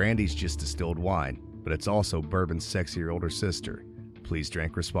 brandy's just distilled wine, but it's also bourbon's sexier older sister. Please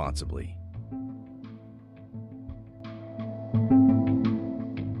drink responsibly.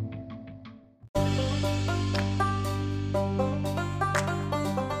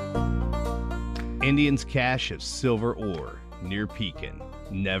 Indians' cache of silver ore near Pekin,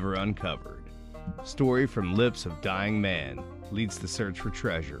 never uncovered. Story from lips of dying man leads the search for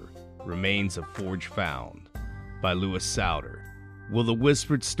treasure. Remains of forge found. By Lewis Souter. Will the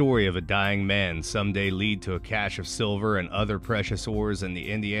whispered story of a dying man someday lead to a cache of silver and other precious ores in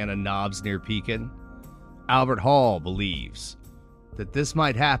the Indiana knobs near Pekin? Albert Hall believes that this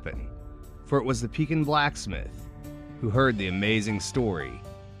might happen, for it was the Pekin blacksmith who heard the amazing story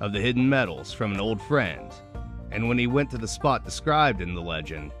of the hidden metals from an old friend, and when he went to the spot described in the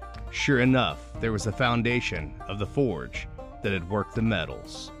legend, sure enough, there was the foundation of the forge that had worked the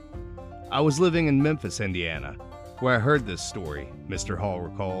metals. I was living in Memphis, Indiana, where I heard this story, Mr. Hall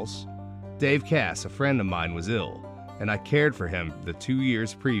recalls. Dave Cass, a friend of mine, was ill, and I cared for him the 2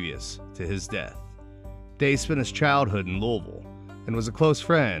 years previous to his death. Dave spent his childhood in Louisville and was a close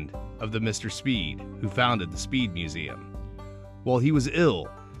friend of the Mr. Speed, who founded the Speed Museum. While he was ill,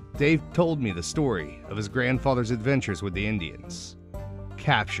 Dave told me the story of his grandfather's adventures with the Indians.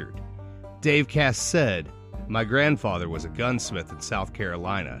 Captured. Dave Cass said, "My grandfather was a gunsmith in South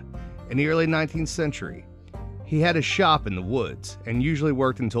Carolina in the early 19th century. He had a shop in the woods and usually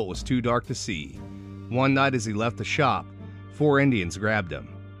worked until it was too dark to see. One night as he left the shop, 4 Indians grabbed him.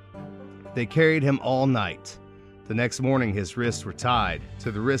 They carried him all night. The next morning his wrists were tied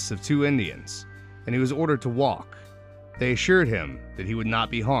to the wrists of 2 Indians, and he was ordered to walk. They assured him that he would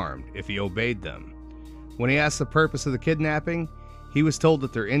not be harmed if he obeyed them. When he asked the purpose of the kidnapping, he was told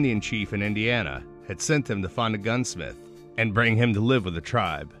that their Indian chief in Indiana had sent him to find a gunsmith and bring him to live with the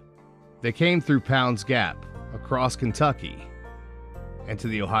tribe. They came through Pound's Gap, across Kentucky, and to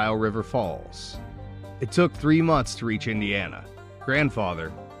the Ohio River Falls. It took 3 months to reach Indiana.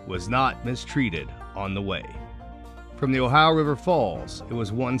 Grandfather was not mistreated on the way. From the Ohio River Falls, it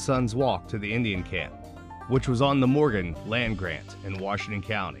was one son's walk to the Indian camp, which was on the Morgan land grant in Washington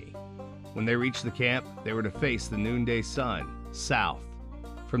County. When they reached the camp, they were to face the noonday sun, south.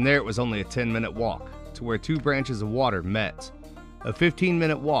 From there, it was only a 10-minute walk to where 2 branches of water met. A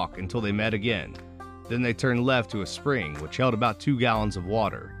 15-minute walk until they met again. Then they turned left to a spring, which held about 2 gallons of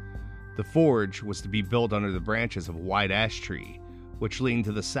water. The forge was to be built under the branches of a white ash tree, which leaned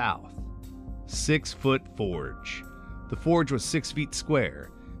to the south. 6-foot forge. The forge was 6 feet square,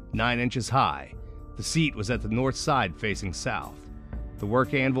 9 inches high. The seat was at the north side facing south. The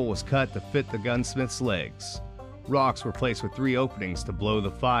work anvil was cut to fit the gunsmith's legs. Rocks were placed with 3 openings to blow the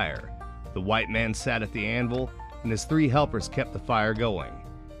fire. The white man sat at the anvil, and his 3 helpers kept the fire going.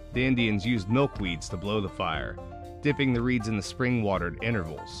 The Indians used milkweeds to blow the fire, dipping the reeds in the spring water at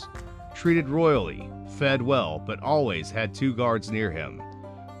intervals. Treated royally, fed well, but always had 2 guards near him.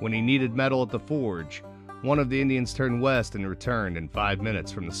 When he needed metal at the forge, one of the Indians turned west and returned in 5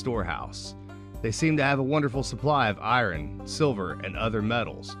 minutes from the storehouse. They seemed to have a wonderful supply of iron, silver, and other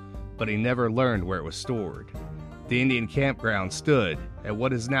metals, but he never learned where it was stored. The Indian campground stood at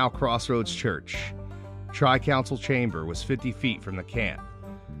what is now Crossroads Church. Tri-Council Chamber was 50 feet from the camp.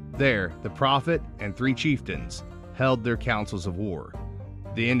 There, the prophet and 3 chieftains held their councils of war.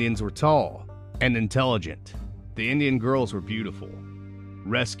 The Indians were tall and intelligent. The Indian girls were beautiful.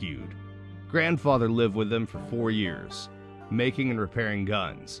 Rescued. Grandfather lived with them for 4 years, making and repairing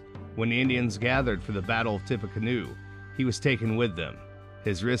guns. When the Indians gathered for the Battle of Tippecanoe, he was taken with them.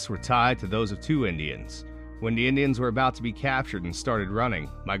 His wrists were tied to those of 2 Indians. When the Indians were about to be captured and started running,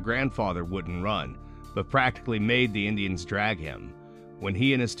 my grandfather wouldn't run, but practically made the Indians drag him. When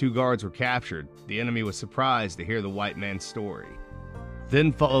he and his 2 guards were captured, the enemy was surprised to hear the white man's story.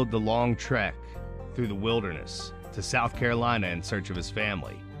 Then followed the long trek through the wilderness to South Carolina in search of his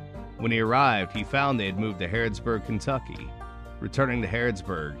family. When he arrived, he found they had moved to Harrodsburg, Kentucky. Returning to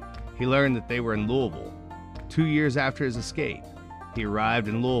Harrodsburg, he learned that they were in Louisville. 2 years after his escape, he arrived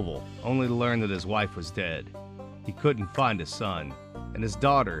in Louisville, only to learn that his wife was dead. He couldn't find his son, and his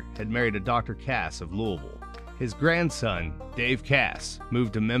daughter had married a Dr. Cass of Louisville. His grandson, Dave Cass,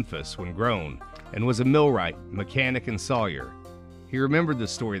 moved to Memphis when grown and was a millwright, mechanic, and sawyer. He remembered the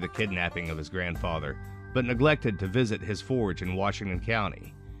story of the kidnapping of his grandfather, but neglected to visit his forge in Washington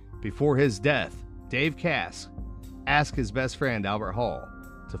County. Before his death, Dave Cass asked his best friend Albert Hall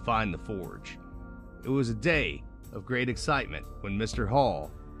to find the forge. It was a day of great excitement when Mr.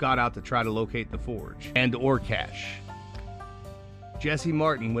 Hall got out to try to locate the forge and ore cache. Jesse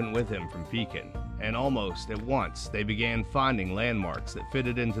Martin went with him from Pekin, and almost at once they began finding landmarks that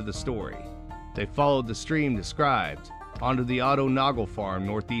fitted into the story. They followed the stream described onto the Otto Noggle farm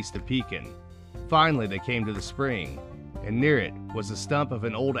northeast of Pekin. Finally, they came to the spring, and near it was the stump of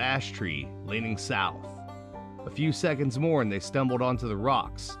an old ash tree leaning south. A few seconds more and they stumbled onto the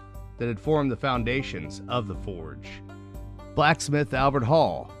rocks that had formed the foundations of the forge. Blacksmith Albert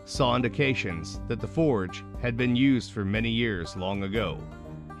Hall saw indications that the forge had been used for many years long ago.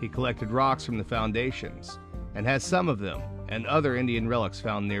 He collected rocks from the foundations and has some of them and other Indian relics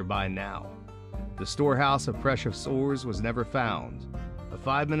found nearby now. The storehouse of precious ores was never found. A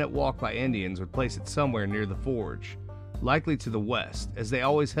 5-minute walk by Indians would place it somewhere near the forge, likely to the west, as they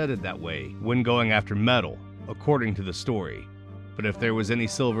always headed that way when going after metal, according to the story. But if there was any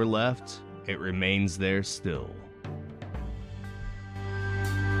silver left, it remains there still.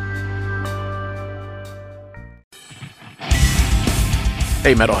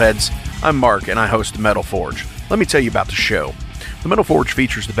 Hey Metalheads, I'm Mark and I host the Metal Forge. Let me tell you about the show. The Metal Forge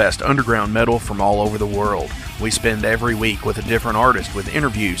features the best underground metal from all over the world. We spend every week with a different artist with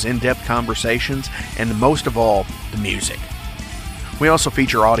interviews, in-depth conversations, and most of all, the music. We also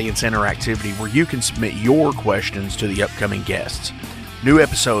feature audience interactivity where you can submit your questions to the upcoming guests. New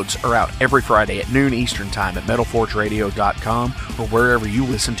episodes are out every Friday at noon Eastern Time at metalforgeradio.com or wherever you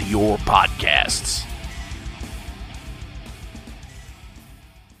listen to your podcasts.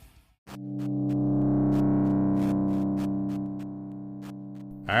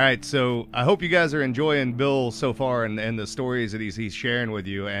 All right, so I hope you guys are enjoying Bill so far and the stories that he's sharing with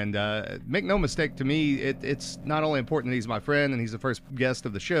you. And make no mistake, to me, it's not only important that he's my friend and he's the first guest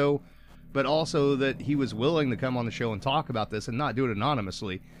of the show, but also that he was willing to come on the show and talk about this and not do it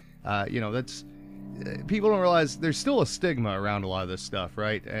anonymously. That's people don't realize there's still a stigma around a lot of this stuff,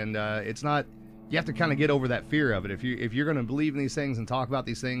 right? And it's not. You have to kind of get over that fear of it. If you're going to believe in these things and talk about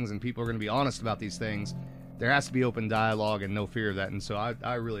these things, and people are going to be honest about these things, there has to be open dialogue and no fear of that. And so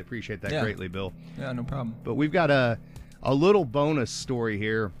I really appreciate that greatly, Bill. Yeah, no problem. But we've got a little bonus story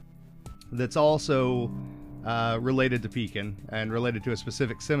here that's also related to Pekin and related to a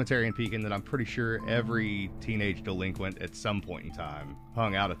specific cemetery in Pekin that I'm pretty sure every teenage delinquent at some point in time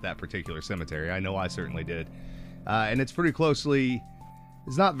hung out at that particular cemetery. I know I certainly did. And it's pretty closely,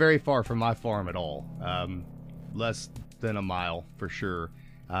 it's not very far from my farm at all. Less than a mile for sure.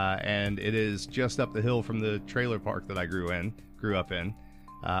 And it is just up the hill from the trailer park that I grew up in,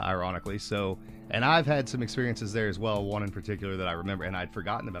 ironically. So, and I've had some experiences there as well. One in particular that I remember, and I'd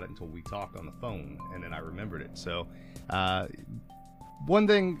forgotten about it until we talked on the phone, and then I remembered it. So, one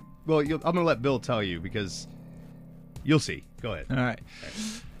thing, well, I'm going to let Bill tell you because you'll see. Go ahead. All right.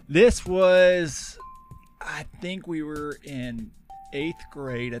 This was, I think we were in 8th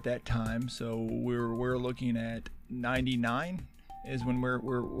grade at that time, so we're looking at 99. Is when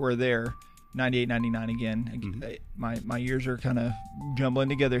we're there, 98, 99 again. Mm-hmm. My years are kind of jumbling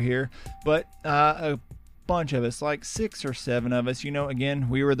together here, but a bunch of us, like 6 or 7 of us, again,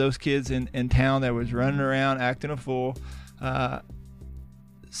 we were those kids in town that was running around acting a fool.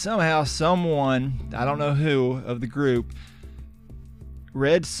 Somehow someone, I don't know who of the group,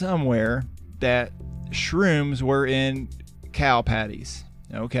 read somewhere that shrooms were in cow patties.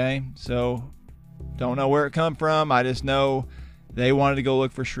 Okay, so don't know where it come from. I just know they wanted to go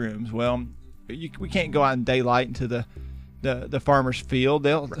look for shrooms. Well, we can't go out in daylight into the farmer's field.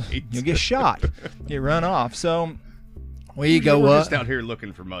 You'll get shot, get run off. So we go up. Just out here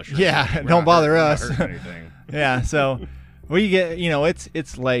looking for mushrooms. Yeah, don't bother us. Anything. Yeah, so we get,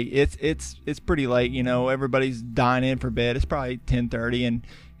 it's late. It's pretty late. Everybody's dying in for bed. It's probably 10:30,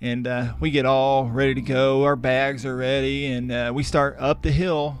 and we get all ready to go. Our bags are ready, and we start up the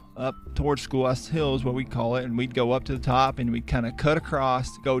hill, up towards Schoolhouse Hill is what we call it, and we'd go up to the top, and we'd kind of cut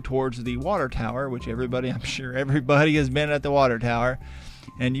across, go towards the water tower, which I'm sure everybody has been at the water tower,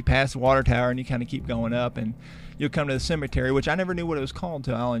 and you pass the water tower, and you kind of keep going up, and you'll come to the cemetery, which I never knew what it was called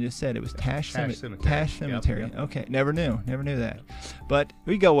until Alan just said it was Tash Cemetery. Tash Cemetery. Yep. Okay, never knew that. But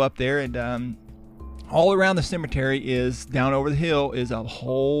we go up there, and all around the cemetery is, down over the hill, is a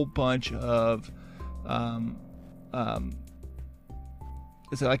whole bunch of,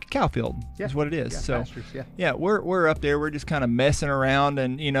 it's like a cow field. Yeah. Is what it is. Yeah, so pastures, yeah, we're up there. We're just kind of messing around,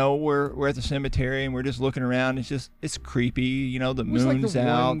 and we're at the cemetery, and we're just looking around. It's creepy. The moon's like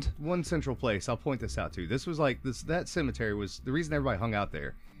out. One central place. I'll point this out too. This was like this. That cemetery was the reason everybody hung out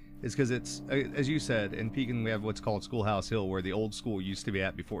there, is because it's, as you said, in Pekin we have what's called Schoolhouse Hill, where the old school used to be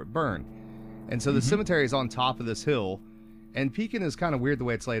at before it burned. And so the cemetery is on top of this hill, and Pekin is kind of weird the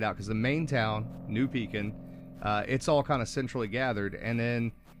way it's laid out, because the main town, New Pekin, it's all kind of centrally gathered, and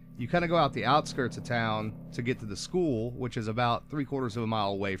then you kind of go out the outskirts of town to get to the school, which is about 3/4 of a mile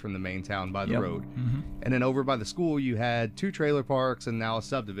away from the main town by the road. Mm-hmm. And then over by the school, you had 2 trailer parks and now a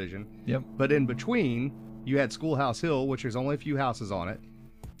subdivision. Yep. But in between, you had Schoolhouse Hill, which there's only a few houses on it,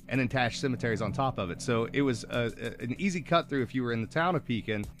 and then Tash Cemetery's on top of it. So it was an easy cut through if you were in the town of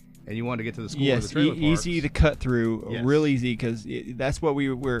Pekin and you wanted to get to the school. Yes, or the trailer easy to cut through, Yes. real easy, because that's what we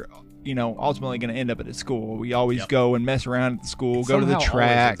were, ultimately going to end up at the school. We always Yep. go and mess around at the school, It go to the somehow always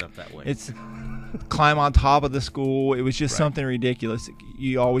track. ends up that way. It's climb on top of the school. It was just Right. something ridiculous.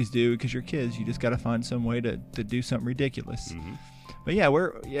 You always do because you're kids. You just got to find some way to do something ridiculous. Mhm. But yeah,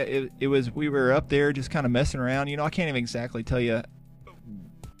 we were up there just kind of messing around. I can't even exactly tell you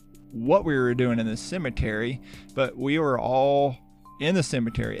what we were doing in the cemetery, but we were all in the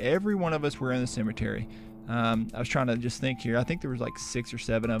cemetery. Every one of us were in the cemetery. I was trying to just think here. I think there was like 6 or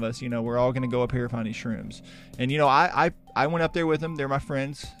 7 of us. We're all going to go up here and find these shrooms. And I went up there with them. They're my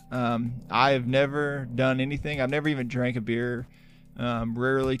friends. I have never done anything. I've never even drank a beer.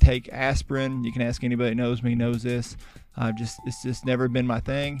 Rarely take aspirin. You can ask anybody that knows me, knows this. It's just never been my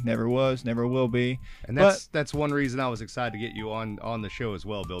thing. Never was, never will be. And that's one reason I was excited to get you on the show as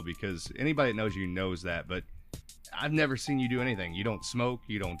well, Bill, because anybody that knows you knows that. But I've never seen you do anything. You don't smoke,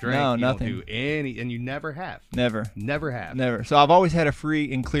 you don't drink, No, you nothing. don't do any, and you never have. Never. Never have. Never. So I've always had a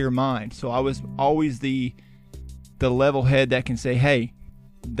free and clear mind. So I was always the level head that can say, hey,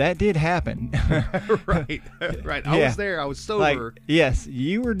 that did happen. Right. I Yeah. was there. I was sober. Like, yes,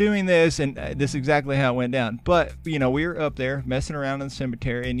 you were doing this, and this is exactly how it went down. But, we were up there messing around in the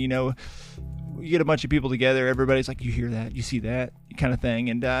cemetery, and, you get a bunch of people together. Everybody's like, you hear that? You see that? Kind of thing.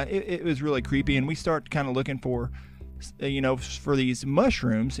 And it was really creepy. And we start kind of looking for, for these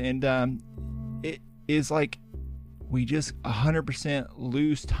mushrooms. And it is like we just 100%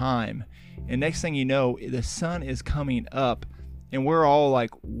 lose time. And next thing you know, the sun is coming up. And we're all like,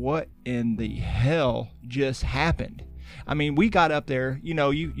 what in the hell just happened? I mean, we got up there,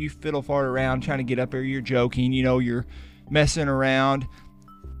 you fiddle fart around trying to get up there. You're joking, you're messing around.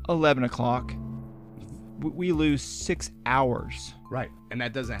 11 o'clock. We lose 6 hours. Right. And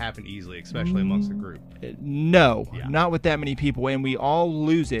that doesn't happen easily, especially amongst the group. No, Yeah. not with that many people. And we all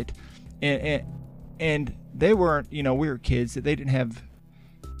lose it. And they weren't, we were kids. They didn't have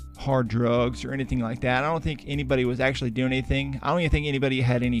hard drugs or anything like that. I don't think anybody was actually doing anything. I don't even think anybody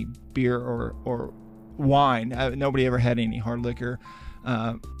had any beer or wine. Nobody ever had any hard liquor.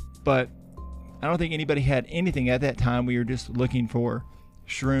 But I don't think anybody had anything at that time. We were just looking for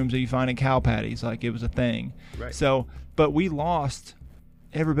shrooms that you find in cow patties. Like, it was a thing. Right. So, but we lost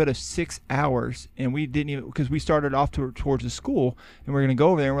every bit of 6 hours, and we didn't even, because we started off towards the school, and we're going to go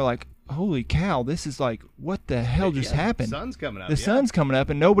over there, and we're like, holy cow, this is like, what the hell just happened? The sun's coming up. The sun's coming up,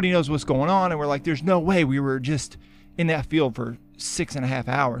 and nobody knows what's going on, and we're like, there's no way we were just in that field for 6.5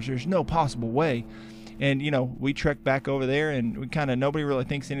 hours. There's no possible way. And, we trekked back over there, and we nobody really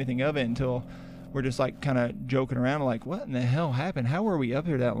thinks anything of it until we're just like kind of joking around, like, what in the hell happened? How were we up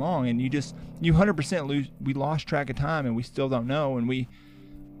here that long? And you 100% we lost track of time, and we still don't know. And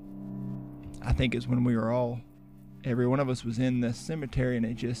I think it's when we were every one of us was in the cemetery, and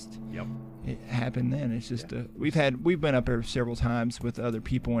it happened then. It's just, we've been up there several times with other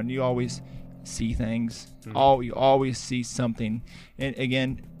people, and you always see things. Mm-hmm. You always see something. And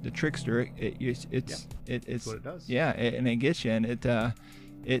again, the trickster, it's That's what it does. Yeah, and it gets you, and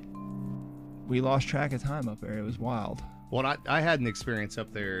we lost track of time up there. It was wild. Well, I had an experience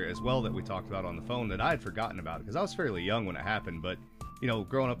up there as well that we talked about on the phone that I had forgotten about because I was fairly young when it happened. But,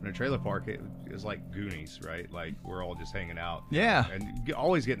 growing up in a trailer park, it was like Goonies, right? Like, we're all just hanging out. Yeah. And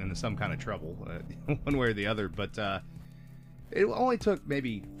always getting into some kind of trouble, one way or the other. But it only took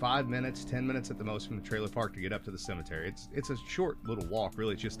maybe 5 minutes, 10 minutes at the most from the trailer park to get up to the cemetery. It's a short little walk,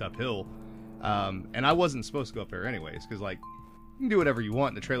 really. It's just uphill. And I wasn't supposed to go up there anyways because, like, you can do whatever you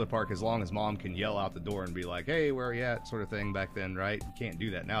want in the trailer park as long as mom can yell out the door and be like, hey, where are you at, sort of thing back then, right? You can't do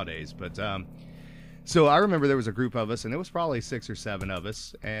that nowadays. But so I remember there was a group of us, and it was probably 6 or 7 of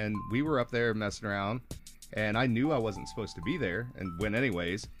us, and we were up there messing around, and I knew I wasn't supposed to be there and went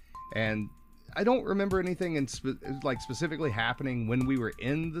anyways. And I don't remember anything specifically happening when we were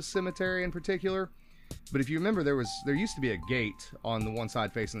in the cemetery in particular. But if you remember, there used to be a gate on the one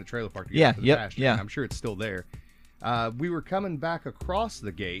side facing the trailer park to get to the pasture. Yeah. And I'm sure it's still there. We were coming back across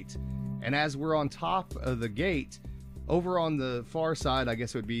the gate, and as we're on top of the gate, over on the far side, I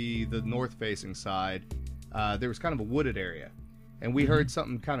guess it would be the north-facing side, there was kind of a wooded area. And we heard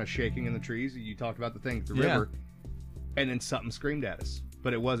something kind of shaking in the trees. You talked about the thing at the river. And then something screamed at us.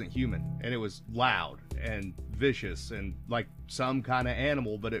 But it wasn't human. And it was loud and vicious and like some kind of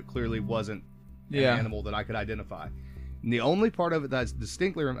animal, but it clearly wasn't an animal that I could identify. And the only part of it that's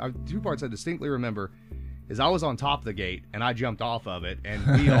distinctly, two parts I distinctly remember, is I was on top of the gate, and I jumped off of it,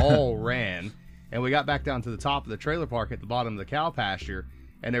 and we all ran. And we got back down to the top of the trailer park at the bottom of the cow pasture,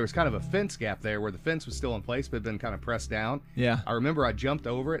 and there was kind of a fence gap there where the fence was still in place but had been kind of pressed down. Yeah. I remember I jumped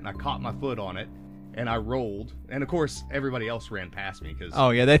over it, and I caught my foot on it, and I rolled, and of course everybody else ran past me because Oh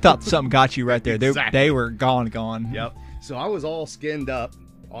yeah, they thought something got you right there. Exactly. They were gone. Yep. So I was all skinned up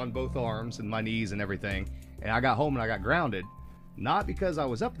on both arms and my knees and everything, and I got home and I got grounded, not because I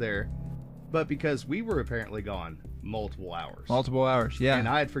was up there, but because we were apparently gone multiple hours. Multiple hours, yeah. And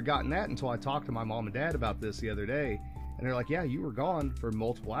I had forgotten that until I talked to my mom and dad about this the other day, and they're like, "Yeah, you were gone for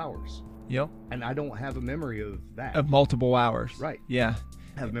multiple hours." Yep. And I don't have a memory of that. Of multiple hours. Right. Yeah.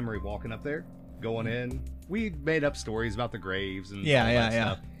 I have a memory of walking up there, going in. We made up stories about the graves and all Yeah. that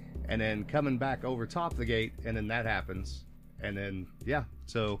stuff. And then coming back over top the gate, and then that happens. And then, yeah.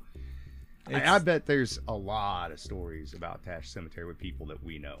 So I bet there's a lot of stories about Tash Cemetery with people that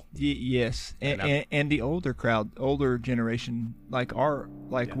we know. Yes. And the older crowd, older generation, would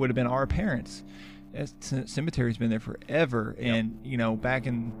have been our parents. Cemetery's been there forever. Yep. And, back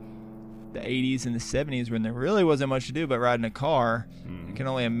in the 80s and the 70s when there really wasn't much to do but riding a car, I can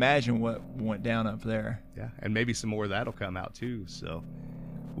only imagine what went down up there. Yeah, and maybe some more of that'll come out too. So,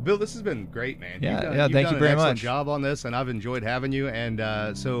 well, Bill, this has been great, man. Yeah, You've thank done you very an excellent much. job on this, and I've enjoyed having you.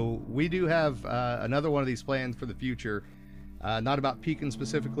 And so we do have another one of these planned for the future. Not about Pekin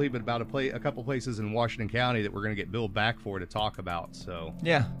specifically, but about a couple places in Washington County that we're going to get Bill back for to talk about. So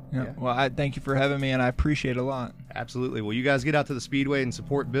Yeah. Well, I thank you for having me, and I appreciate it a lot. absolutely. Well, you guys get out to the Speedway and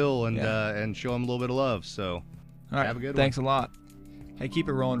support Bill and Yeah. and show him a little bit of love. So All right. have a good Thanks a lot. Hey, keep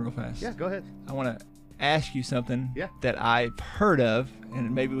it rolling real fast. Yeah, go ahead. I want to ask you something Yeah. that I've heard of,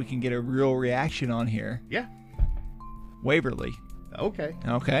 and maybe we can get a real reaction on here. Yeah. Waverly. Okay.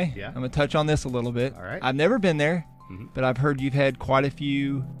 Okay. Yeah. I'm going to touch on this a little bit. All right. I've never been there, Mhm. but I've heard you've had quite a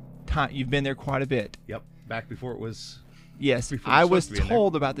few times. You've been there quite a bit. Yep. Back before it was. Yes. Before I you're was supposed to be in there.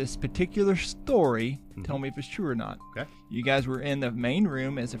 told about this particular story. Tell me if it's true or not. Okay. You guys were in the main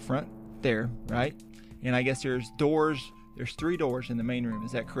room as a front there, right? And I guess there's doors. There's 3 doors in the main room.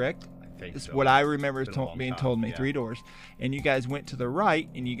 Is that correct? I think It's so. what I remember It's been a long being time, told me. yeah. 3 doors. And you guys went to the right,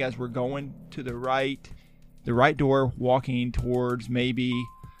 and you guys were going to the right door, walking towards maybe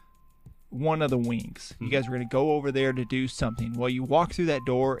one of the wings. You guys were going to go over there to do something. Well, you walked through that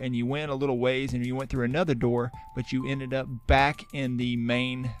door, and you went a little ways, and you went through another door, but you ended up back in the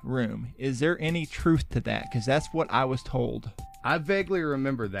main room. Is there any truth to that? Because that's what I was told. I vaguely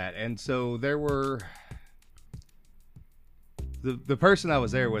remember that, and so there were the person I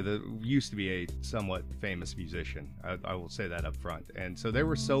was there with used to be a somewhat famous musician. I will say that up front, and so there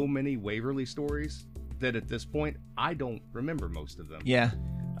were so many Waverly stories that at this point I don't remember most of them. Yeah.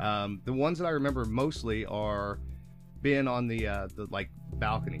 The ones that I remember mostly are being on the like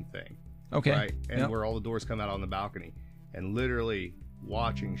balcony thing, Okay. right, and Yep. where all the doors come out on the balcony, and literally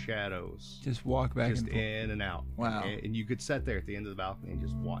watching shadows Just walk back just and forth. in and out. Wow. And you could sit there at the end of the balcony and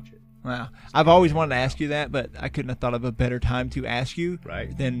just watch it. Wow. I've always wanted to ask you that, but I couldn't have thought of a better time to ask you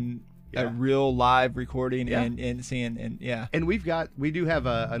Right. than a Yeah. real live recording Yeah. and seeing, and yeah. And we do have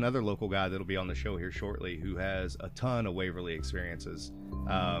another local guy that'll be on the show here shortly who has a ton of Waverly experiences.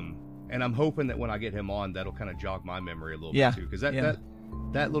 And I'm hoping that when I get him on, that'll kind of jog my memory a little Yeah. bit too. Because Yeah.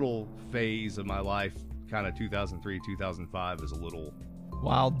 that little phase of my life, kind of 2003, 2005, is a little,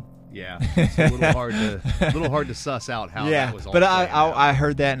 Wild. yeah, it's a little hard to suss out how Yeah. that was all But playing out. I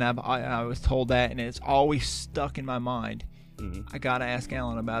heard that, and I was told that, and it's always stuck in my mind. Mhm. I got to ask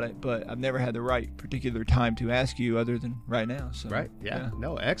Alan about it, but I've never had the right particular time to ask you other than right now. So Right. Yeah.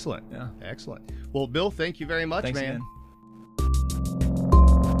 No, excellent. Yeah. Excellent. Well, Bill, thank you very much, Thanks, man. man.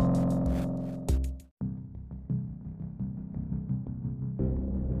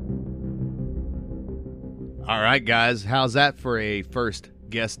 All right, guys, how's that for a first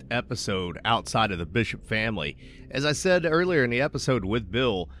guest episode outside of the Bishop family? As I said earlier in the episode with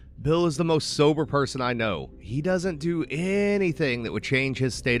Bill, Bill is the most sober person I know. He doesn't do anything that would change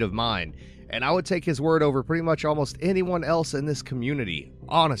his state of mind, and I would take his word over pretty much almost anyone else in this community,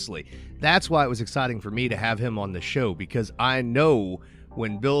 honestly. That's why it was exciting for me to have him on the show, because I know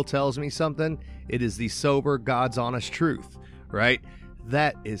when Bill tells me something, it is the sober, God's honest truth, right?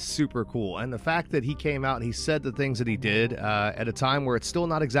 That is super cool. And the fact that he came out and he said the things that he did at a time where it's still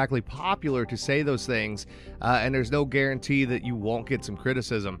not exactly popular to say those things, and there's no guarantee that you won't get some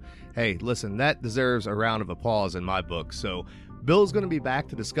criticism. Hey, listen, that deserves a round of applause in my book. So Bill's going to be back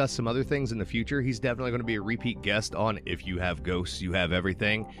to discuss some other things in the future. He's definitely going to be a repeat guest on If You Have Ghosts, You Have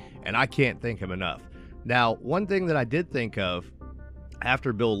Everything, and I can't thank him enough. Now, one thing that I did think of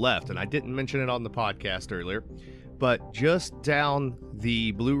after Bill left, and I didn't mention it on the podcast earlier, but just down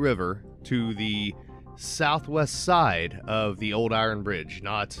the Blue River to the southwest side of the old Iron Bridge,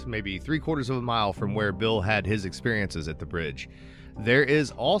 not maybe 3/4 of a mile from where Bill had his experiences at the bridge, there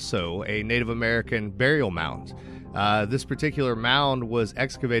is also a Native American burial mound. This particular mound was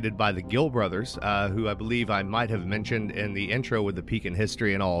excavated by the Gill brothers, who I believe I might have mentioned in the intro with the peek in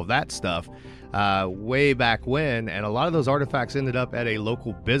history and all of that stuff, way back when, and a lot of those artifacts ended up at a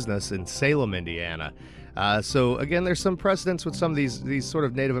local business in Salem, Indiana. So again, there's some precedence with some of these sort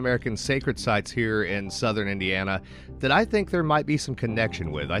of Native American sacred sites here in southern Indiana that I think there might be some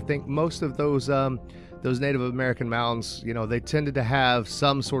connection with. I think most of those Native American mounds, they tended to have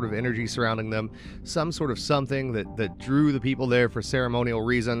some sort of energy surrounding them, some sort of something that drew the people there for ceremonial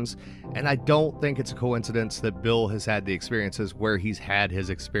reasons. And I don't think it's a coincidence that Bill has had the experiences where he's had his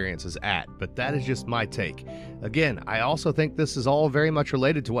experiences at, but that is just my take. Again, I also think this is all very much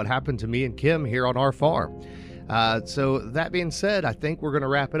related to what happened to me and Kim here on our farm. So that being said, I think we're going to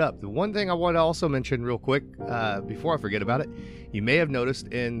wrap it up. The one thing I want to also mention real quick, before I forget about it, you may have noticed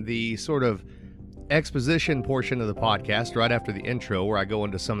in the sort of exposition portion of the podcast right after the intro, where I go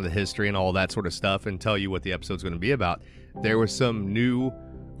into some of the history and all that sort of stuff and tell you what the episode's going to be about, there was some new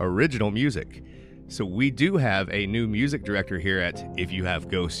original music. So we do have a new music director here at If You Have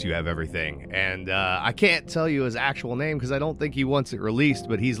Ghosts, You Have Everything. And I can't tell you his actual name because I don't think he wants it released,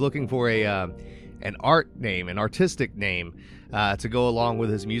 but he's looking for an artistic name to go along with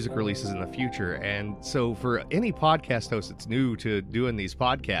his music releases in the future. And so for any podcast host that's new to doing these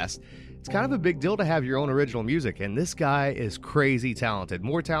podcasts, it's kind of a big deal to have your own original music, and this guy is crazy talented,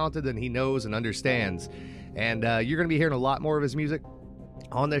 more talented than he knows and understands. And you're going to be hearing a lot more of his music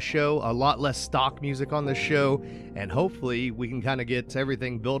on this show, a lot less stock music on this show, and hopefully we can kind of get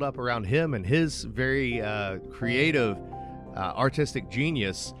everything built up around him and his very creative, artistic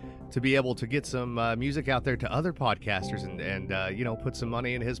genius to be able to get some music out there to other podcasters and put some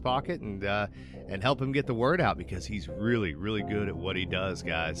money in his pocket and help him get the word out, because he's really, really good at what he does,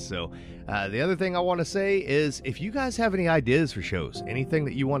 guys. So the other thing I want to say is, if you guys have any ideas for shows, anything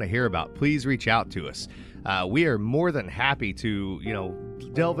that you want to hear about, please reach out to us. We are more than happy to,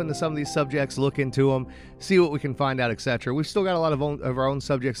 delve into some of these subjects, look into them, see what we can find out, etc. We've still got a lot of our own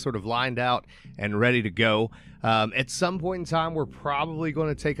subjects sort of lined out and ready to go. At some point in time, we're probably going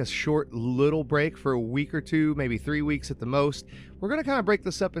to take a short little break for a week or two, maybe 3 weeks at the most. We're going to kind of break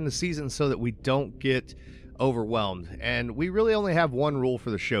this up into seasons so that we don't get overwhelmed. And we really only have one rule for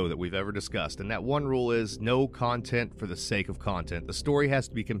the show that we've ever discussed, and that one rule is no content for the sake of content. The story has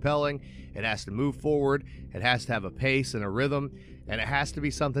to be compelling, it has to move forward, it has to have a pace and a rhythm, and it has to be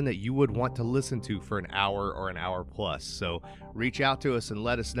something that you would want to listen to for an hour or an hour plus. So reach out to us and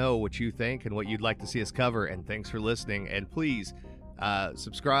let us know what you think and what you'd like to see us cover. And thanks for listening. And please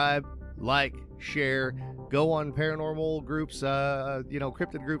subscribe, like, share, go on paranormal groups,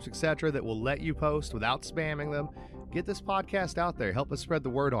 cryptid groups, etc., that will let you post without spamming them. Get this podcast out there. Help us spread the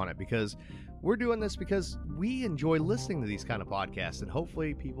word on it, because we're doing this because we enjoy listening to these kind of podcasts, and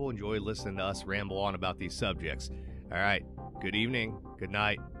hopefully people enjoy listening to us ramble on about these subjects. All right. Good evening. Good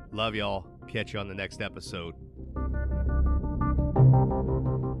night. Love y'all. Catch you on the next episode.